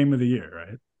second game of the year,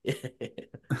 right?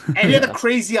 and he had the Yeah.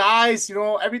 crazy eyes.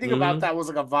 Everything about Hmm. that was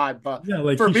like a vibe. But Yeah,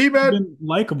 like for he me, should have man, been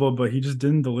likable, but he just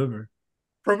didn't deliver.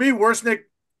 for me, worst Nick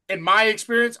in my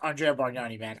experience, Andrea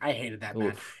Bargnani, man, I hated that man.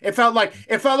 Oof. It felt like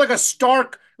a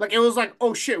stark, like it was like,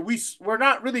 oh shit, we're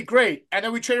not really great, and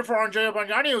then we traded for Andrea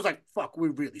Bargnani. It was like, fuck, we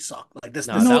really suck. Like this,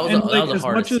 No, this No, is and that like was the as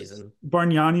hardest much as season.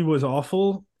 Bargnani was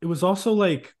awful, it was also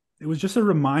like it was just a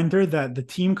reminder that the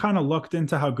team kind of lucked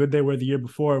into how good they were the year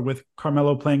before with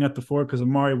Carmelo playing at the four because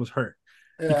Amari was hurt.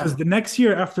 yeah. Because the next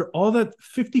year, after all that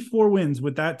 54 wins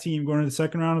with that team going to the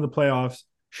second round of the playoffs,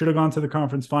 should have gone to the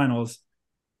conference finals.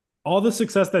 All the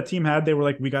success that team had, they were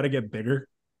like, we got to get bigger.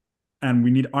 And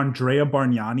we need Andrea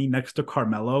Bargnani next to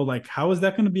Carmelo. Like, how is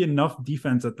that going to be enough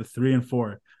defense at the 3 and 4?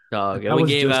 Like, Dog. And that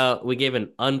was just we gave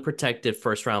an unprotected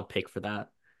first round pick for that.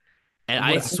 And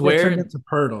I what I think that turned swear, into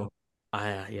Pirtle.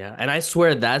 yeah, and I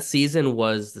swear that season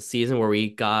was the season where we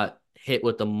got hit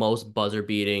with the most buzzer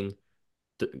beating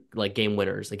like game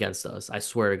winners against us. I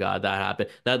swear to God that happened.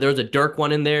 That there's a Dirk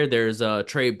one in there. There's a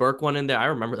Trey Burke one in there. I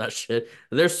remember that shit.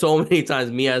 There's so many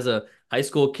times me as a high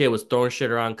school kid was throwing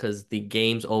shit around because the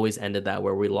games always ended that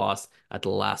where we lost at the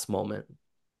last moment.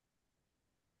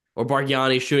 Or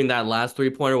Bargiani shooting that last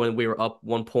 3-pointer when we were up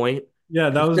 1 point. Yeah,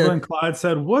 that was when Clyde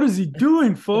said, "What is he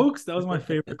doing, folks?" That was my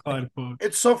favorite Clyde quote.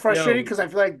 It's so frustrating Yo, because I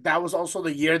feel like that was also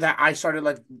the year that I started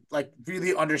like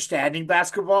really understanding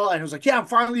basketball, and it was like, yeah, I'm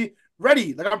finally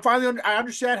ready. Like I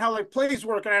understand how like plays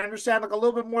work, and I understand like a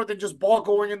little bit more than just ball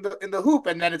going in the hoop.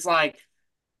 And then it's like,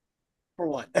 for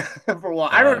what? For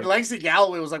what? I remember dog. Langston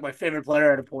Galloway was like my favorite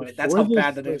player at a point. That's Before how this,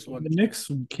 bad the like, Knicks won. the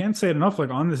Knicks can't say it enough. Like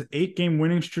on this 8 game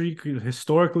winning streak,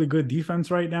 historically good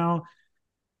defense right now.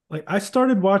 Like I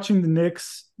started watching the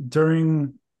Knicks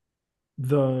during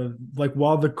the like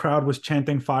while the crowd was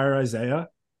chanting "Fire Isaiah."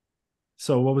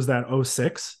 So what was that?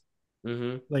 06?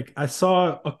 Hmm. Like I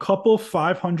saw a couple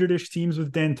 500-ish teams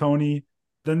with D'Antoni,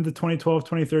 then the 2012,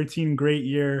 2013 great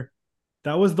year.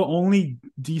 That was the only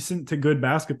decent to good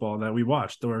basketball that we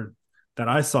watched or that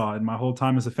I saw in my whole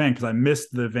time as a fan because I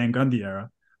missed the Van Gundy era.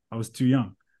 I was too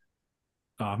young.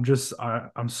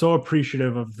 I'm so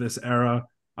appreciative of this era.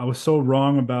 I was so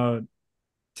wrong about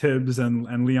Tibbs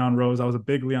and Leon Rose. I was a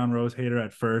big Leon Rose hater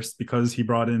at first because he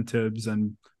brought in Tibbs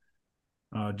and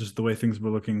just the way things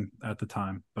were looking at the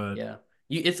time. But Yeah.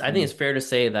 I think it's fair to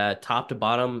say that top to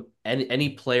bottom, any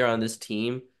player on this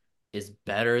team is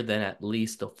better than at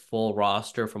least a full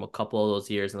roster from a couple of those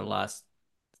years in the last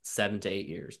 7 to 8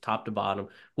 years, top to bottom.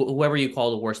 Whoever you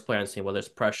call the worst player on the team, whether it's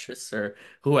Precious or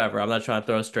whoever, I'm not trying to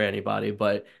throw straight anybody,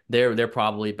 but they're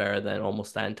probably better than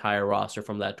almost that entire roster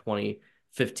from that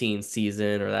 2015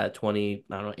 season or that 20,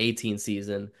 I don't know, 18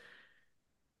 season.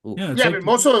 yeah, Oof. it's Yeah, I like mean,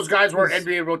 most of those guys were was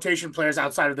NBA rotation players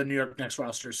outside of the New York Knicks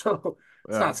roster, so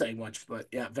it's Yeah. not saying much. But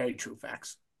yeah, very true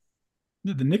facts.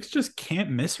 the Knicks just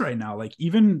can't miss right now. Like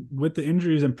even with the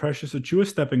injuries and Precious Achua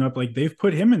stepping up, like they've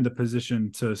put him in the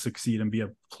position to succeed and be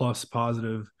a plus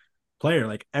positive player.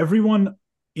 Like everyone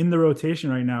in the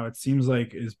rotation right now, it seems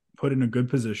like is put in a good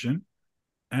position,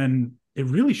 and it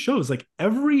really shows. Like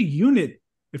every unit,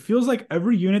 it feels like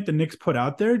every unit the Knicks put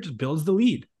out there just builds the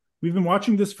lead. We've been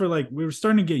watching this for like we were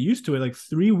starting to get used to it, like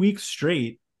 3 weeks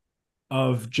straight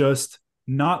of just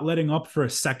not letting up for a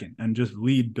second and just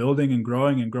lead building and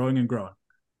growing and growing and growing.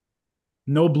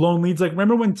 No blown leads. Like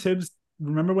remember when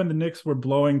the Knicks were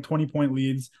blowing 20-point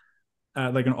leads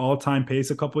at like an all-time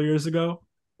pace a couple of years ago?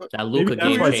 That Maybe Luca Two that's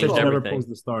game why years changed Tibbs ago, never pulls everything.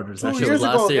 the starters. That two That's shit just was years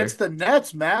last ago year. against the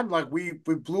Nets, man, like we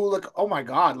blew like, oh my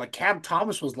God, like Cam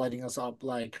Thomas was lighting us up,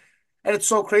 like, and it's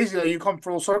so crazy that you come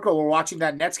full circle. We're watching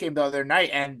that Nets game the other night,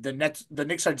 and the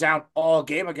Knicks are down all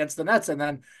game against the Nets, and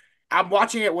then I'm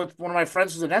watching it with one of my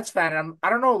friends who's a Nets fan, and I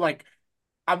don't know, like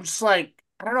I'm just like,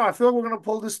 I don't know. I feel like we're gonna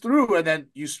pull this through, and then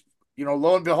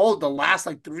lo and behold, the last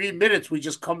like 3 minutes, we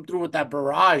just come through with that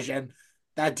barrage and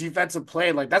that defensive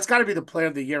play. Like that's got to be the player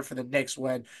of the year for the Knicks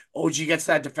when OG gets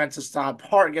that defensive stop,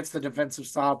 Hart gets the defensive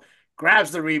stop,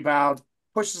 grabs the rebound,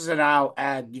 pushes it out,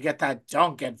 and you get that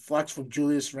dunk and flex from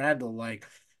Julius Randle. Like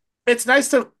it's nice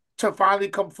to finally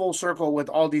come full circle with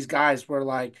all these guys where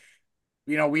like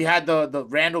We had the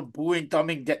Randall booing,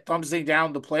 thumbsing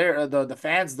down the player, the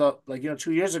fans, the like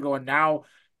 2 years ago, and now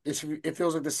it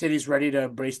feels like the city's ready to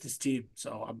embrace this team.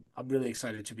 So I'm really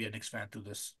excited to be a Knicks fan through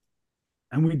this.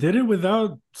 And we did it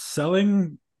without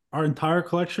selling our entire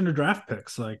collection of draft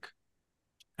picks.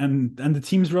 And the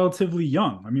team's relatively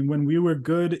young. I mean, when we were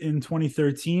good in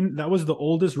 2013, that was the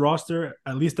oldest roster,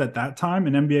 at least at that time,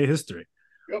 in NBA history.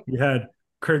 Yep. We had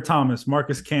Kurt Thomas,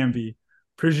 Marcus Camby,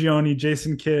 Prigioni,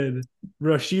 Jason Kidd,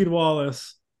 Rasheed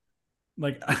Wallace,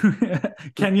 like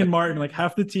Kenyon Martin. Like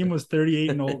half the team was 38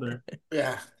 and older.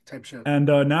 Yeah, type shit. And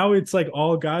now it's like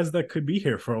all guys that could be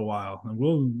here for a while, and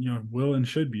will and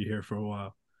should be here for a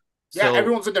while. Yeah, So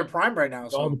everyone's in their prime right now.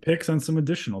 All the So picks and some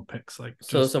additional picks,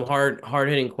 so some hard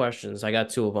hitting questions. I got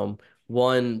two of them.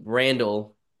 One,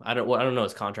 Randall. I don't know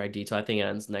his contract detail. I think it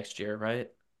ends next year, right?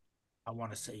 I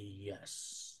want to say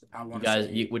yes. I You want to guys,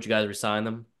 say would you guys resign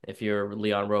them if you're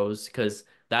Leon Rose? Because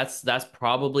that's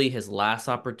probably his last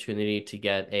opportunity to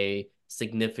get a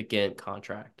significant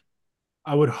contract.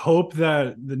 I would hope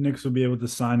that the Knicks will be able to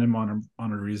sign him on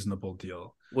a reasonable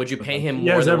deal. Would you But pay like, him he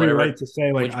more has than every whatever? right to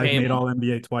say like Would you pay I've made him? all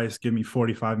NBA twice, give me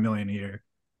 45 million a year.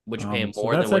 Would you pay him So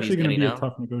more than that's what he's actually going to getting be a now?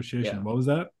 tough negotiation. Yeah. What was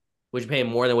that? Would you pay him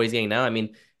more than what he's getting now? I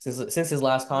mean, since his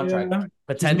last contract, Yeah, he's making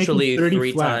potentially 30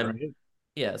 three flat, time. right?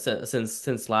 Yeah,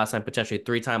 since last time, potentially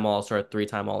three-time All-Star,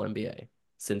 three-time All NBA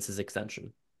since his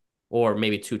extension, or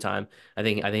maybe two-time. I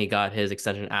think he got his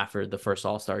extension after the first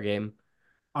All-Star game.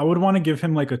 I would want to give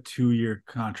him like a 2-year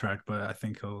contract, but I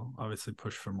think he'll obviously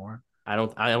push for more. I don't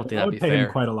think I that'd would be pay him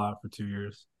fair. quite a lot for 2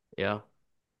 years. Yeah,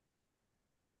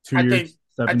 Two I think years,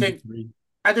 I think 73.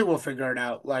 I think we'll figure it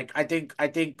out. Like I think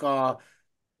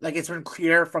like it's been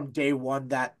clear from day one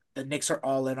that the Knicks are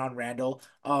all in on Randall.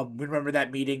 We remember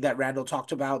that meeting that Randall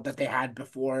talked about that they had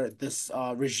before this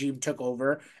regime took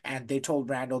over, and they told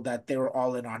Randall that they were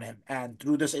all in on him. And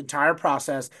through this entire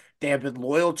process, they have been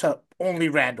loyal to only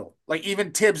Randall. Like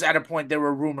even Tibbs, at a point, there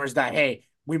were rumors that hey,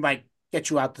 we might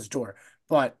get you out this door,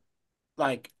 but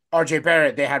like RJ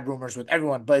Barrett, they had rumors with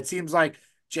everyone, but it seems like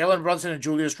Jalen Brunson and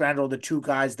Julius Randle are the two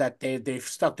guys that they've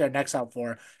stuck their necks out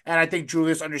for. And I think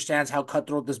Julius understands how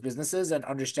cutthroat this business is and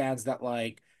understands that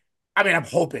like I mean, I'm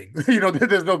hoping,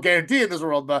 there's no guarantee in this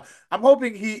world, but I'm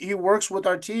hoping he works with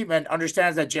our team and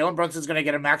understands that Jalen Brunson's going to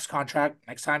get a max contract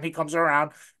next time he comes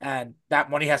around, and that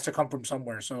money has to come from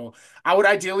somewhere. So I would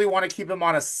ideally want to keep him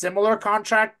on a similar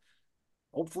contract,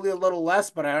 hopefully a little less,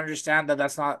 but I understand that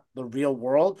that's not the real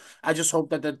world. I just hope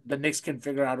that the Knicks can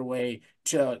figure out a way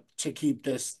to keep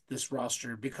this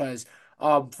roster because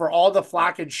for all the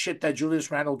flack and shit that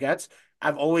Julius Randle gets,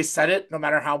 I've always said it, no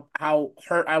matter how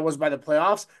hurt I was by the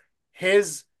playoffs,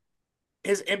 his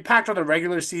his impact on the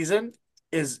regular season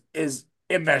is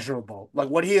immeasurable. Like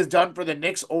what he has done for the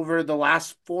Knicks over the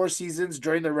last 4 seasons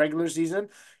during the regular season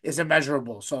is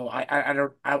immeasurable. So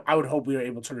I would hope we are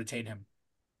able to retain him.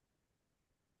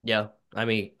 yeah. I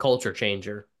mean, culture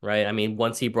changer, right? I mean,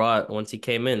 once he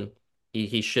came in,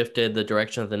 he shifted the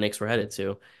direction that the Knicks were headed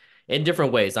to, in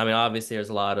different ways. I mean, obviously, there's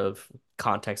a lot of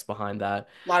context behind that.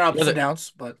 A lot of The ups and other,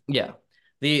 downs, but yeah.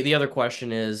 The other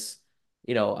question is,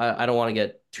 I don't want to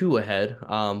get too ahead,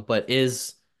 but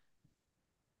is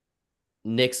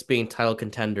Knicks being title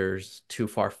contenders too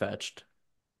far-fetched?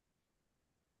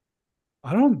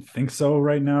 I don't think so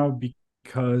right now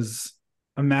because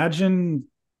imagine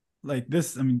like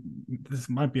this. I mean, this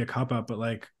might be a cop out, but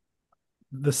like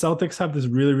the Celtics have this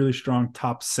really, really strong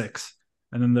top six,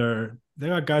 and then they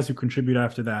got guys who contribute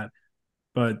after that,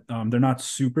 but they're not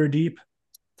super deep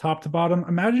top to bottom.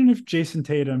 Imagine if Jason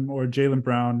Tatum or Jaylen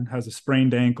Brown has a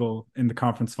sprained ankle in the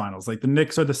conference finals. Like the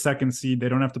Knicks are the second seed. They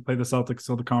don't have to play the Celtics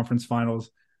till the conference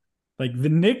finals. Like the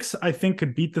Knicks, I think,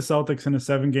 could beat the Celtics in a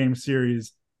 7-game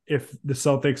series if the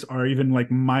Celtics are even like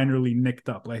minorly nicked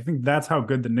up. Like I think that's how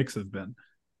good the Knicks have been.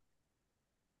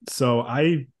 So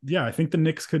I think the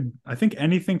Knicks could, I think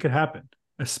anything could happen,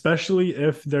 especially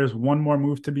if there's one more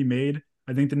move to be made.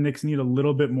 I think the Knicks need a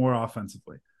little bit more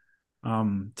offensively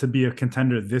to be a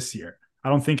contender this year. I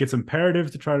don't think it's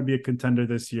imperative to try to be a contender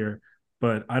this year,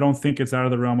 but I don't think it's out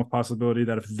of the realm of possibility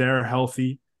that if they're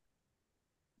healthy,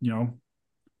 we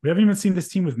haven't even seen this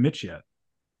team with Mitch yet.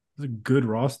 It's a good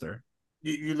roster.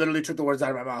 you literally took the words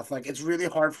out of my mouth. Like it's really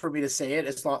hard for me to say it.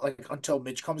 It's not like until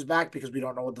Mitch comes back because we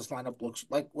don't know what this lineup looks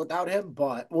like without him,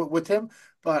 but with him.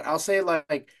 But I'll say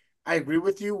like I agree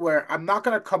with you where I'm not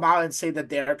gonna come out and say that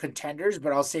they're contenders,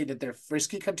 but I'll say that they're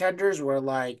frisky contenders where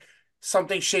like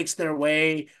something shakes their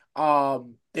way,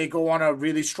 they go on a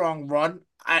really strong run.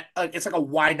 I like it's like a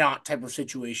why not type of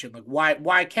situation. Like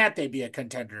why can't they be a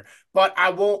contender? But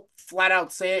I won't flat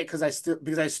out say it because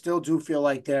I still do feel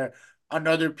like they're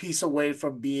another piece away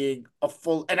from being a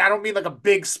full, and I don't mean like a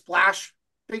big splash,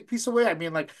 big piece away. I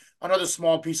mean like another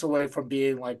small piece away from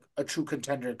being like a true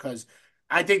contender. Because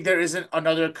I think there isn't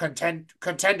another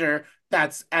contender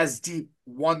that's as deep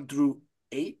 1 through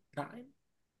 8, 9,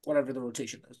 whatever the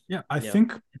rotation is. Yeah, I Yeah.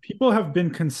 think people have been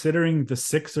considering the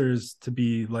Sixers to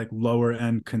be like lower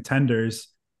end contenders.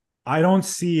 I don't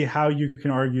see how you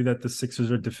can argue that the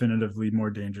Sixers are definitively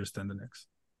more dangerous than the Knicks.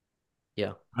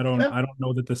 Yeah. Yeah. I don't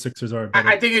know that the Sixers are a I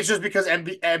better. think it's just because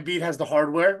Embiid has the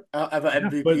hardware of an Yeah,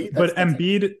 MVP. but That's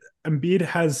like, Embiid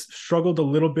has struggled a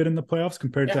little bit in the playoffs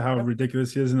compared to yeah, how yeah,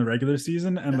 ridiculous he is in the regular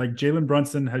season. And yeah, like Jalen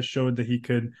Brunson has showed that he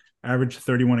could average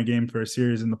 31 a game for a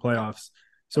series in the yeah. playoffs.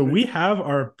 So Agreed. we have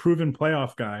our proven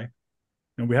playoff guy,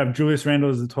 and we have Julius Randle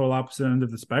as the total opposite end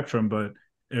of the spectrum. But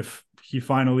if he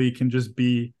finally can just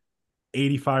be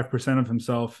 85% of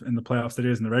himself in the playoffs that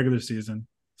he is in the regular season,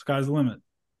 sky's the limit.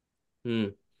 Hmm.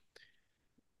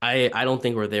 I don't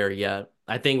think we're there yet.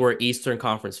 I think we're Eastern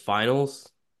Conference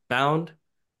Finals bound.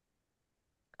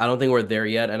 I don't think we're there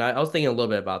yet. And I was thinking a little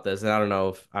bit about this, and I don't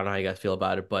know how you guys feel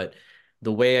about it, but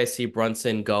the way I see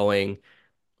Brunson going,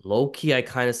 low key, I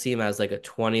kind of see him as like a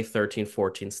 2013,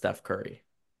 14 Steph Curry.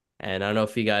 And I don't know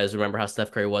if you guys remember how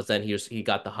Steph Curry was then. He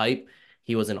got the hype.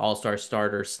 He was an all-star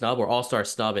starter snub or all-star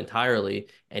snub entirely,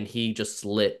 and he just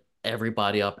lit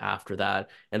everybody up after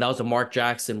that. And that was a Mark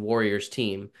Jackson Warriors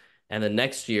team. And the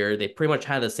next year, they pretty much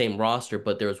had the same roster,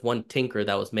 but there was one tinker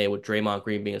that was made with Draymond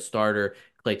Green being a starter.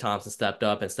 Klay Thompson stepped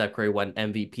up, and Steph Curry went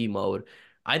MVP mode.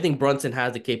 I think Brunson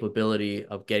has the capability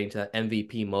of getting to that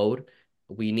MVP mode.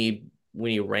 We need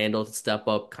Randall to step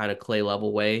up, kind of Klay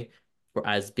level way for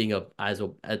as being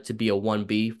to be a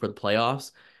 1B for the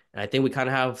playoffs. And I think we kind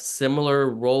of have similar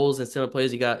roles and similar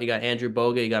players. You got Andrew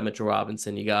Bogut, you got Mitchell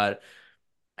Robinson, you got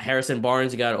Harrison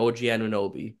Barnes, you got OG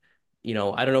Anunoby.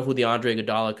 I don't know who the Andre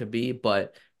Iguodala could be,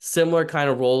 but similar kind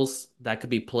of roles that could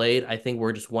be played. I think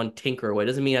we're just one tinker away. It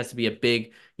doesn't mean it has to be a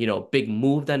big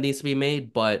move that needs to be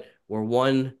made, but we're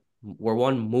one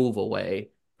move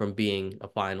away from being a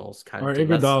finals kind of Or team.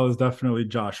 That's Iguodala is definitely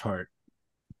Josh Hart.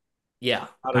 Yeah.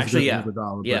 Not as Actually, good as yeah.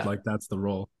 Iguodala, but Yeah. like that's the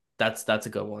role. That's a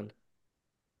good one.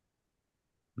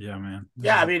 Yeah, man.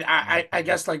 Yeah, I mean, I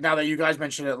guess like now that you guys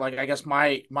mentioned it, like I guess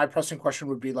my pressing question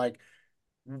would be like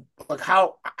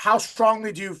how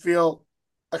strongly do you feel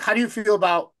like how do you feel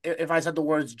about if I said the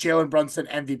words Jalen Brunson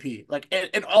MVP? Like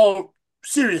in all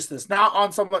seriousness, not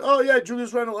on some like, oh yeah,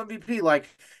 Julius Randle MVP. Like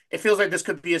it feels like this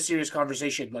could be a serious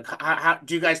conversation. Like how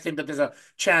do you guys think that there's a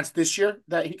chance this year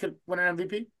that he could win an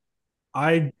MVP?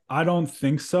 I don't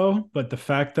think so, but the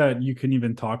fact that you can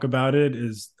even talk about it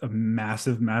is a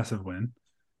massive, massive win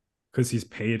because he's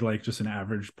paid like just an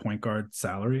average point guard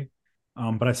salary.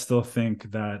 But I still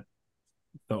think that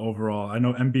the overall, I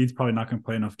know Embiid's probably not going to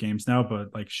play enough games now,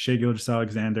 but like Shai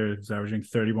Gilgeous-Alexander is averaging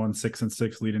 31, 6 and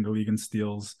 6, leading the league in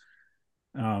steals.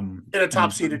 In a top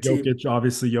And seeded team. Jokic,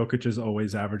 obviously, Jokic is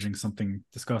always averaging something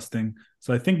disgusting.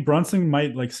 So I think Brunson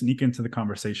might like sneak into the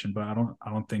conversation, but I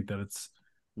don't think that it's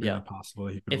really Yeah. possible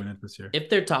that he could If win it this year. if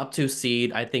they're top two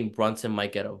seed, I think Brunson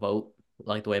might get a vote,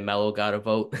 like the way Melo got a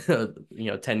vote,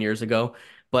 10 years ago.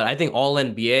 But I think all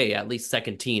NBA, at least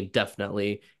second team,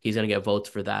 definitely he's gonna get votes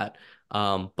for that.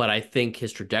 But I think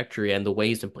his trajectory and the way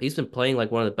he's been playing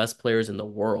like one of the best players in the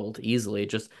world easily.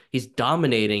 Just he's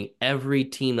dominating every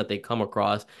team that they come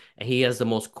across, and he has the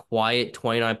most quiet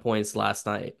 29 points last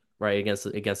night, right, against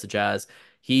the Jazz.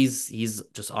 He's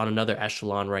just on another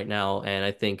echelon right now, and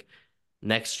I think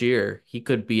next year he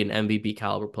could be an MVP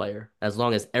caliber player as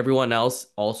long as everyone else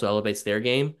also elevates their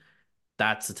game.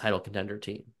 That's a title contender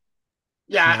team.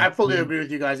 Yeah, Yeah, I fully agree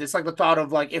with you guys. It's like the thought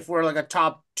of like if we're like a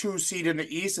top two seed in the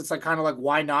East, it's like kind of like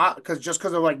why not? Because just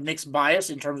because of like Knicks bias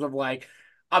in terms of like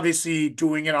obviously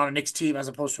doing it on a Knicks team as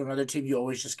opposed to another team, you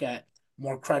always just get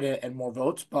more credit and more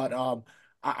votes. But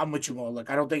I'm with you more. Like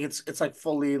I don't think it's like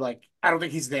fully like I don't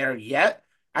think he's there yet.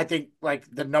 I think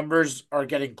like the numbers are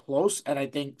getting close, and I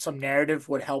think some narrative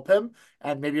would help him.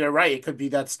 And maybe you're right; it could be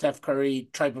that Steph Curry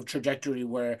type of trajectory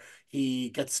where he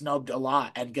gets snubbed a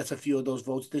lot and gets a few of those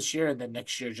votes this year, and then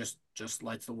next year just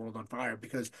lights the world on fire.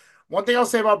 Because one thing I'll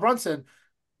say about Brunson,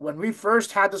 when we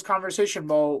first had this conversation,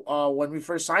 Mo, when we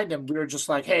first signed him, we were just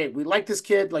like, hey, we like this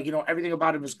kid, like everything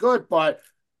about him is good, but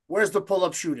where's the pull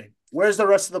up shooting? Where's the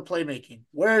rest of the playmaking?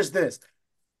 Where's this?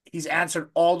 He's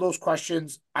answered all those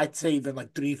questions. I'd say even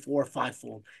like 3, 4, 5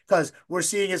 fold because we're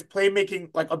seeing his playmaking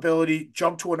like ability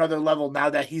jump to another level now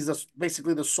that he's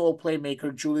basically the sole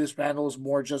playmaker. Julius Randle is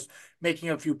more just making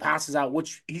a few passes out,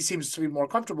 which he seems to be more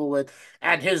comfortable with,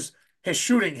 and his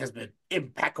shooting has been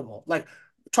impeccable. Like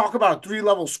talk about a 3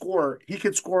 level scorer, he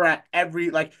could score at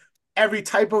every like every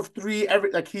type of three,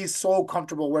 every like he's so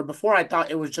comfortable. Where before I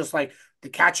thought it was just like the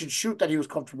catch and shoot that he was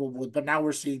comfortable with, but now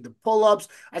we're seeing the pull ups.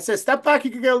 I said step back,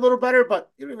 you could get a little better,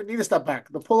 but you don't even need a step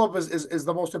back. The pull up is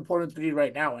the most important three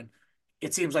right now, and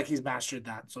it seems like he's mastered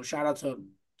that. So shout out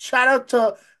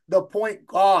to the point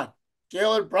guard,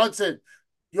 Jalen Brunson.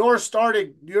 You're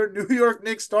starting your New York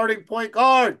Knicks starting point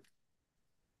guard.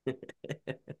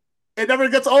 It never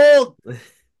gets old.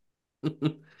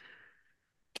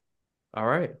 All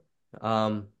right.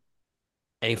 Um,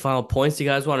 any final points you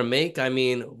guys want to make? I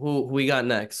mean, who we got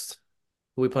next?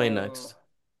 Who we playing Uh, next?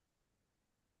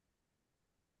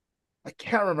 I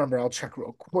can't remember. I'll check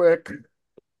real quick.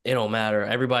 It don't matter.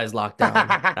 Everybody's locked down.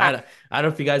 I don't know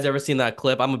if you guys ever seen that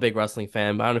clip. I'm a big wrestling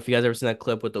fan, but I don't know if you guys ever seen that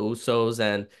clip with the Usos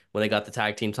and when they got the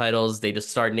tag team titles, they just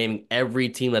start naming every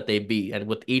team that they beat. And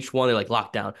with each one, they're like,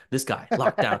 lockdown, this guy,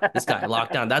 lockdown, this guy,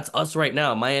 lockdown. That's us right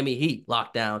now. Miami Heat,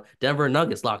 lockdown. Denver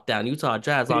Nuggets, lockdown. Utah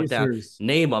Jazz, lockdown. Pacers.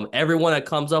 Name them. Everyone that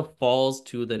comes up falls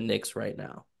to the Knicks right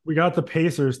now. We got the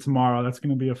Pacers tomorrow. That's going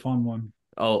to be a fun one.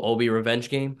 Oh, Obi revenge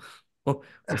game? We'll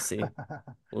see.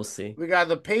 We'll see. We got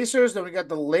the Pacers, then we got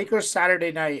the Lakers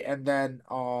Saturday night, and then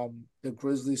the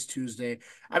Grizzlies Tuesday.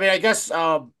 I mean, I guess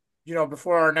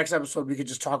before our next episode, we could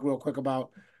just talk real quick about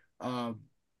um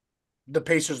the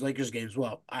Pacers Lakers game as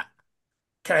well.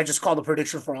 Can I just call the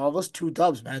prediction for all of us? 2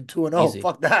 dubs, man. 2-0. Easy.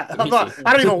 Fuck that. Easy.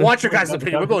 I don't even want your guys'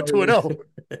 opinion. We're going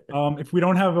 2-0. If we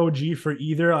don't have OG for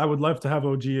either, I would love to have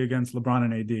OG against LeBron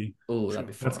and AD. Ooh, that'd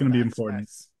be fun. That's going to be Nice, important.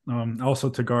 nice. Also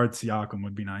to guard Siakam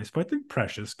would be nice, but I think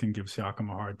Precious can give Siakam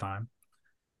a hard time.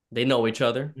 They know each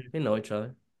other. They know each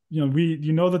other.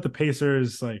 You know that the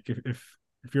Pacers, like if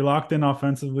you're locked in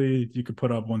offensively, you could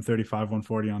put up 135,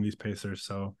 140 on these Pacers.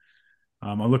 So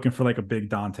I'm looking for like a big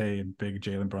Dante and big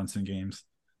Jalen Brunson games.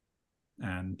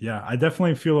 And yeah, I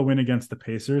definitely feel a win against the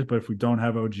Pacers, but if we don't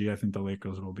have OG, I think the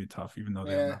Lakers will be tough, even though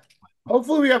they have Yeah. not.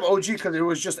 Hopefully we have OG because it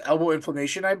was just elbow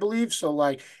inflammation, I believe. So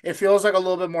like it feels like a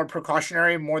little bit more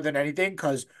precautionary more than anything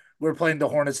because we're playing the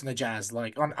Hornets and the Jazz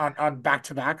like on back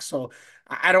to back. So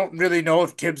I don't really know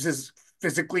if Tibbs is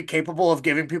physically capable of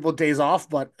giving people days off,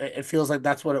 but it feels like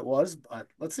that's what it was. But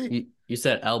let's see. You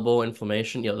said elbow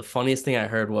inflammation. The funniest thing I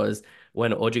heard was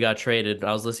when OG got traded,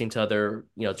 I was listening to other,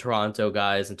 Toronto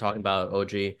guys and talking about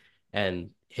OG and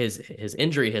his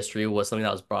injury history was something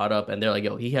that was brought up. And they're like,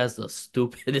 yo, he has the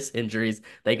stupidest injuries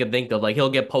they could think of. Like he'll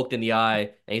get poked in the eye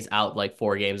and he's out like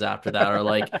 4 games after that. Or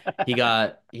like he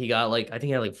got like, I think he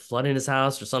had like flood in his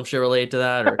house or some shit related to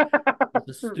that. Or the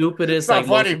It's stupidest, not like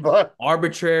most funny, but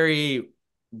arbitrary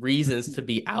reasons to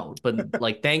be out. But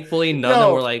like thankfully none of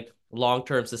them were yo, like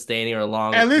long-term sustaining or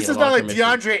at least it's not like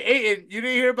long-term issues. DeAndre Ayton. You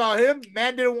didn't hear about him?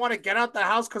 Man didn't want to get out the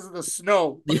house because of the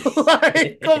snow.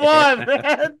 Like, come on,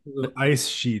 man. Ice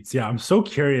sheets. Yeah, I'm so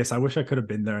curious. I wish I could have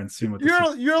been there and seen what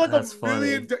You're like That's a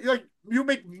million. funny. Like you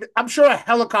make. I'm sure a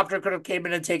helicopter could have came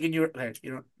in and taken you.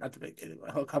 Not to make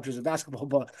helicopters in basketball,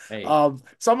 but Hey,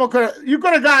 someone you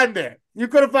could have gotten there. You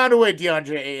could have found a way,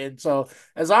 DeAndre Ayton. So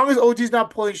as long as OG's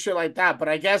not pulling shit like that, but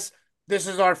I guess this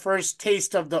is our first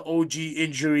taste of the OG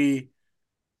injury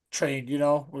train.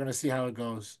 We're gonna see how it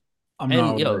goes. I'm and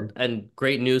not worried. and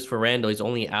great news for Randall. He's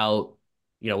only out.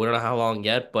 We don't know how long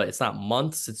yet, but it's not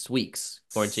months, it's weeks,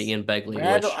 according to Ian Begley,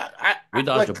 Randall, which we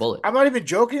dodged a like. bullet. I'm not even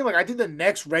joking. Like I think the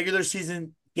next regular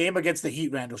season game against the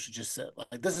Heat, Randall should just sit.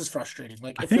 Like this is frustrating.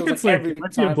 Like I it think feels it's like like every it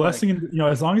might be a time. blessing,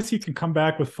 as long as he can come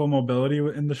back with full mobility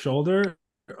in the shoulder.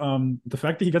 The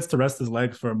fact that he gets to rest his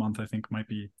legs for a month, I think, might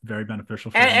be very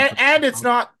beneficial for him. And it's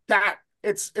not that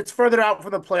it's further out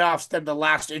from the playoffs than the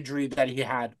last injury that he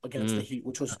had against the Heat,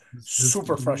 which was His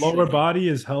super lower frustrating. body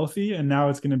is healthy, and now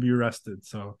it's going to be rested.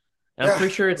 So And I'm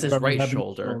pretty sure it's his Whoever right had him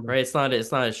shoulder, shoulder. right? It's not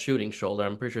his shooting shoulder.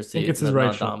 I'm pretty sure I think it's his not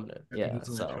right shoulder. dominant. I think Yeah, it's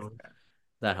his right so shoulder.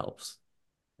 that helps.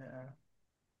 Yeah.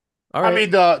 All I right. mean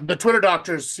the Twitter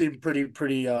doctors seem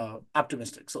pretty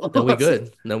optimistic. So Then we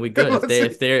good. Then we good. If Let's they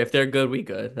see. if they're good, we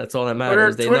good. That's all that Twitter,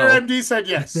 matters. They Twitter know. MD said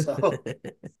yes. So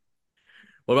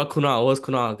What about Kunal? What's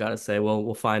Kunal got to say?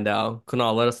 We'll find out.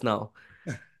 Kunal, let us know.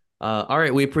 All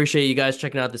right, we appreciate you guys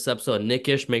checking out this episode of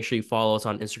Nickish. Make sure you follow us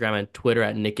on Instagram and Twitter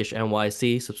at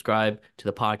NickishNYC. Subscribe to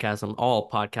the podcast on all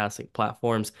podcasting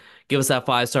platforms. Give us that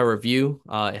 5-star review.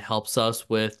 It helps us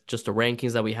with just the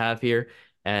rankings that we have here.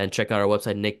 And check out our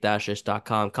website,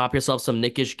 nick-ish.com. Cop yourself some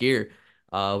Nickish gear.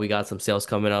 We got some sales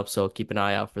coming up, so keep an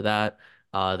eye out for that.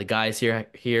 The guys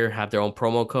here have their own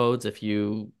promo codes. If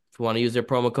you want to use their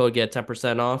promo code, get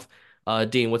 10% off.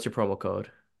 Dean, what's your promo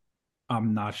code?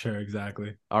 I'm not sure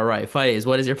exactly. All right, Faiz,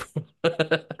 what is your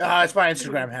it's my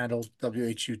Instagram handle,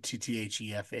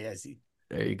 WHUTTHEFAIZ.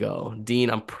 There you go. Dean,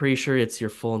 I'm pretty sure it's your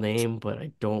full name, but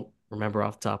I don't remember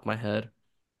off the top of my head.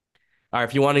 All right,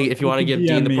 if you want to You can give Dean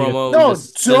DM the me promo, No,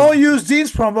 just don't use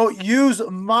Dean's promo. Use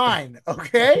mine.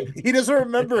 Okay? He doesn't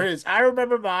remember his. I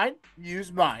remember mine. Use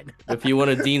mine. if you want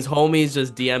to Dean's homies,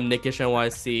 just DM Nickish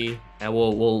NYC, and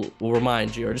we'll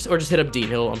remind you, or just hit up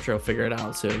Dean. I'm sure he'll figure it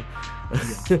out soon.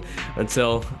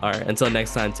 Until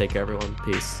next time, take care, everyone.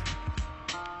 Peace.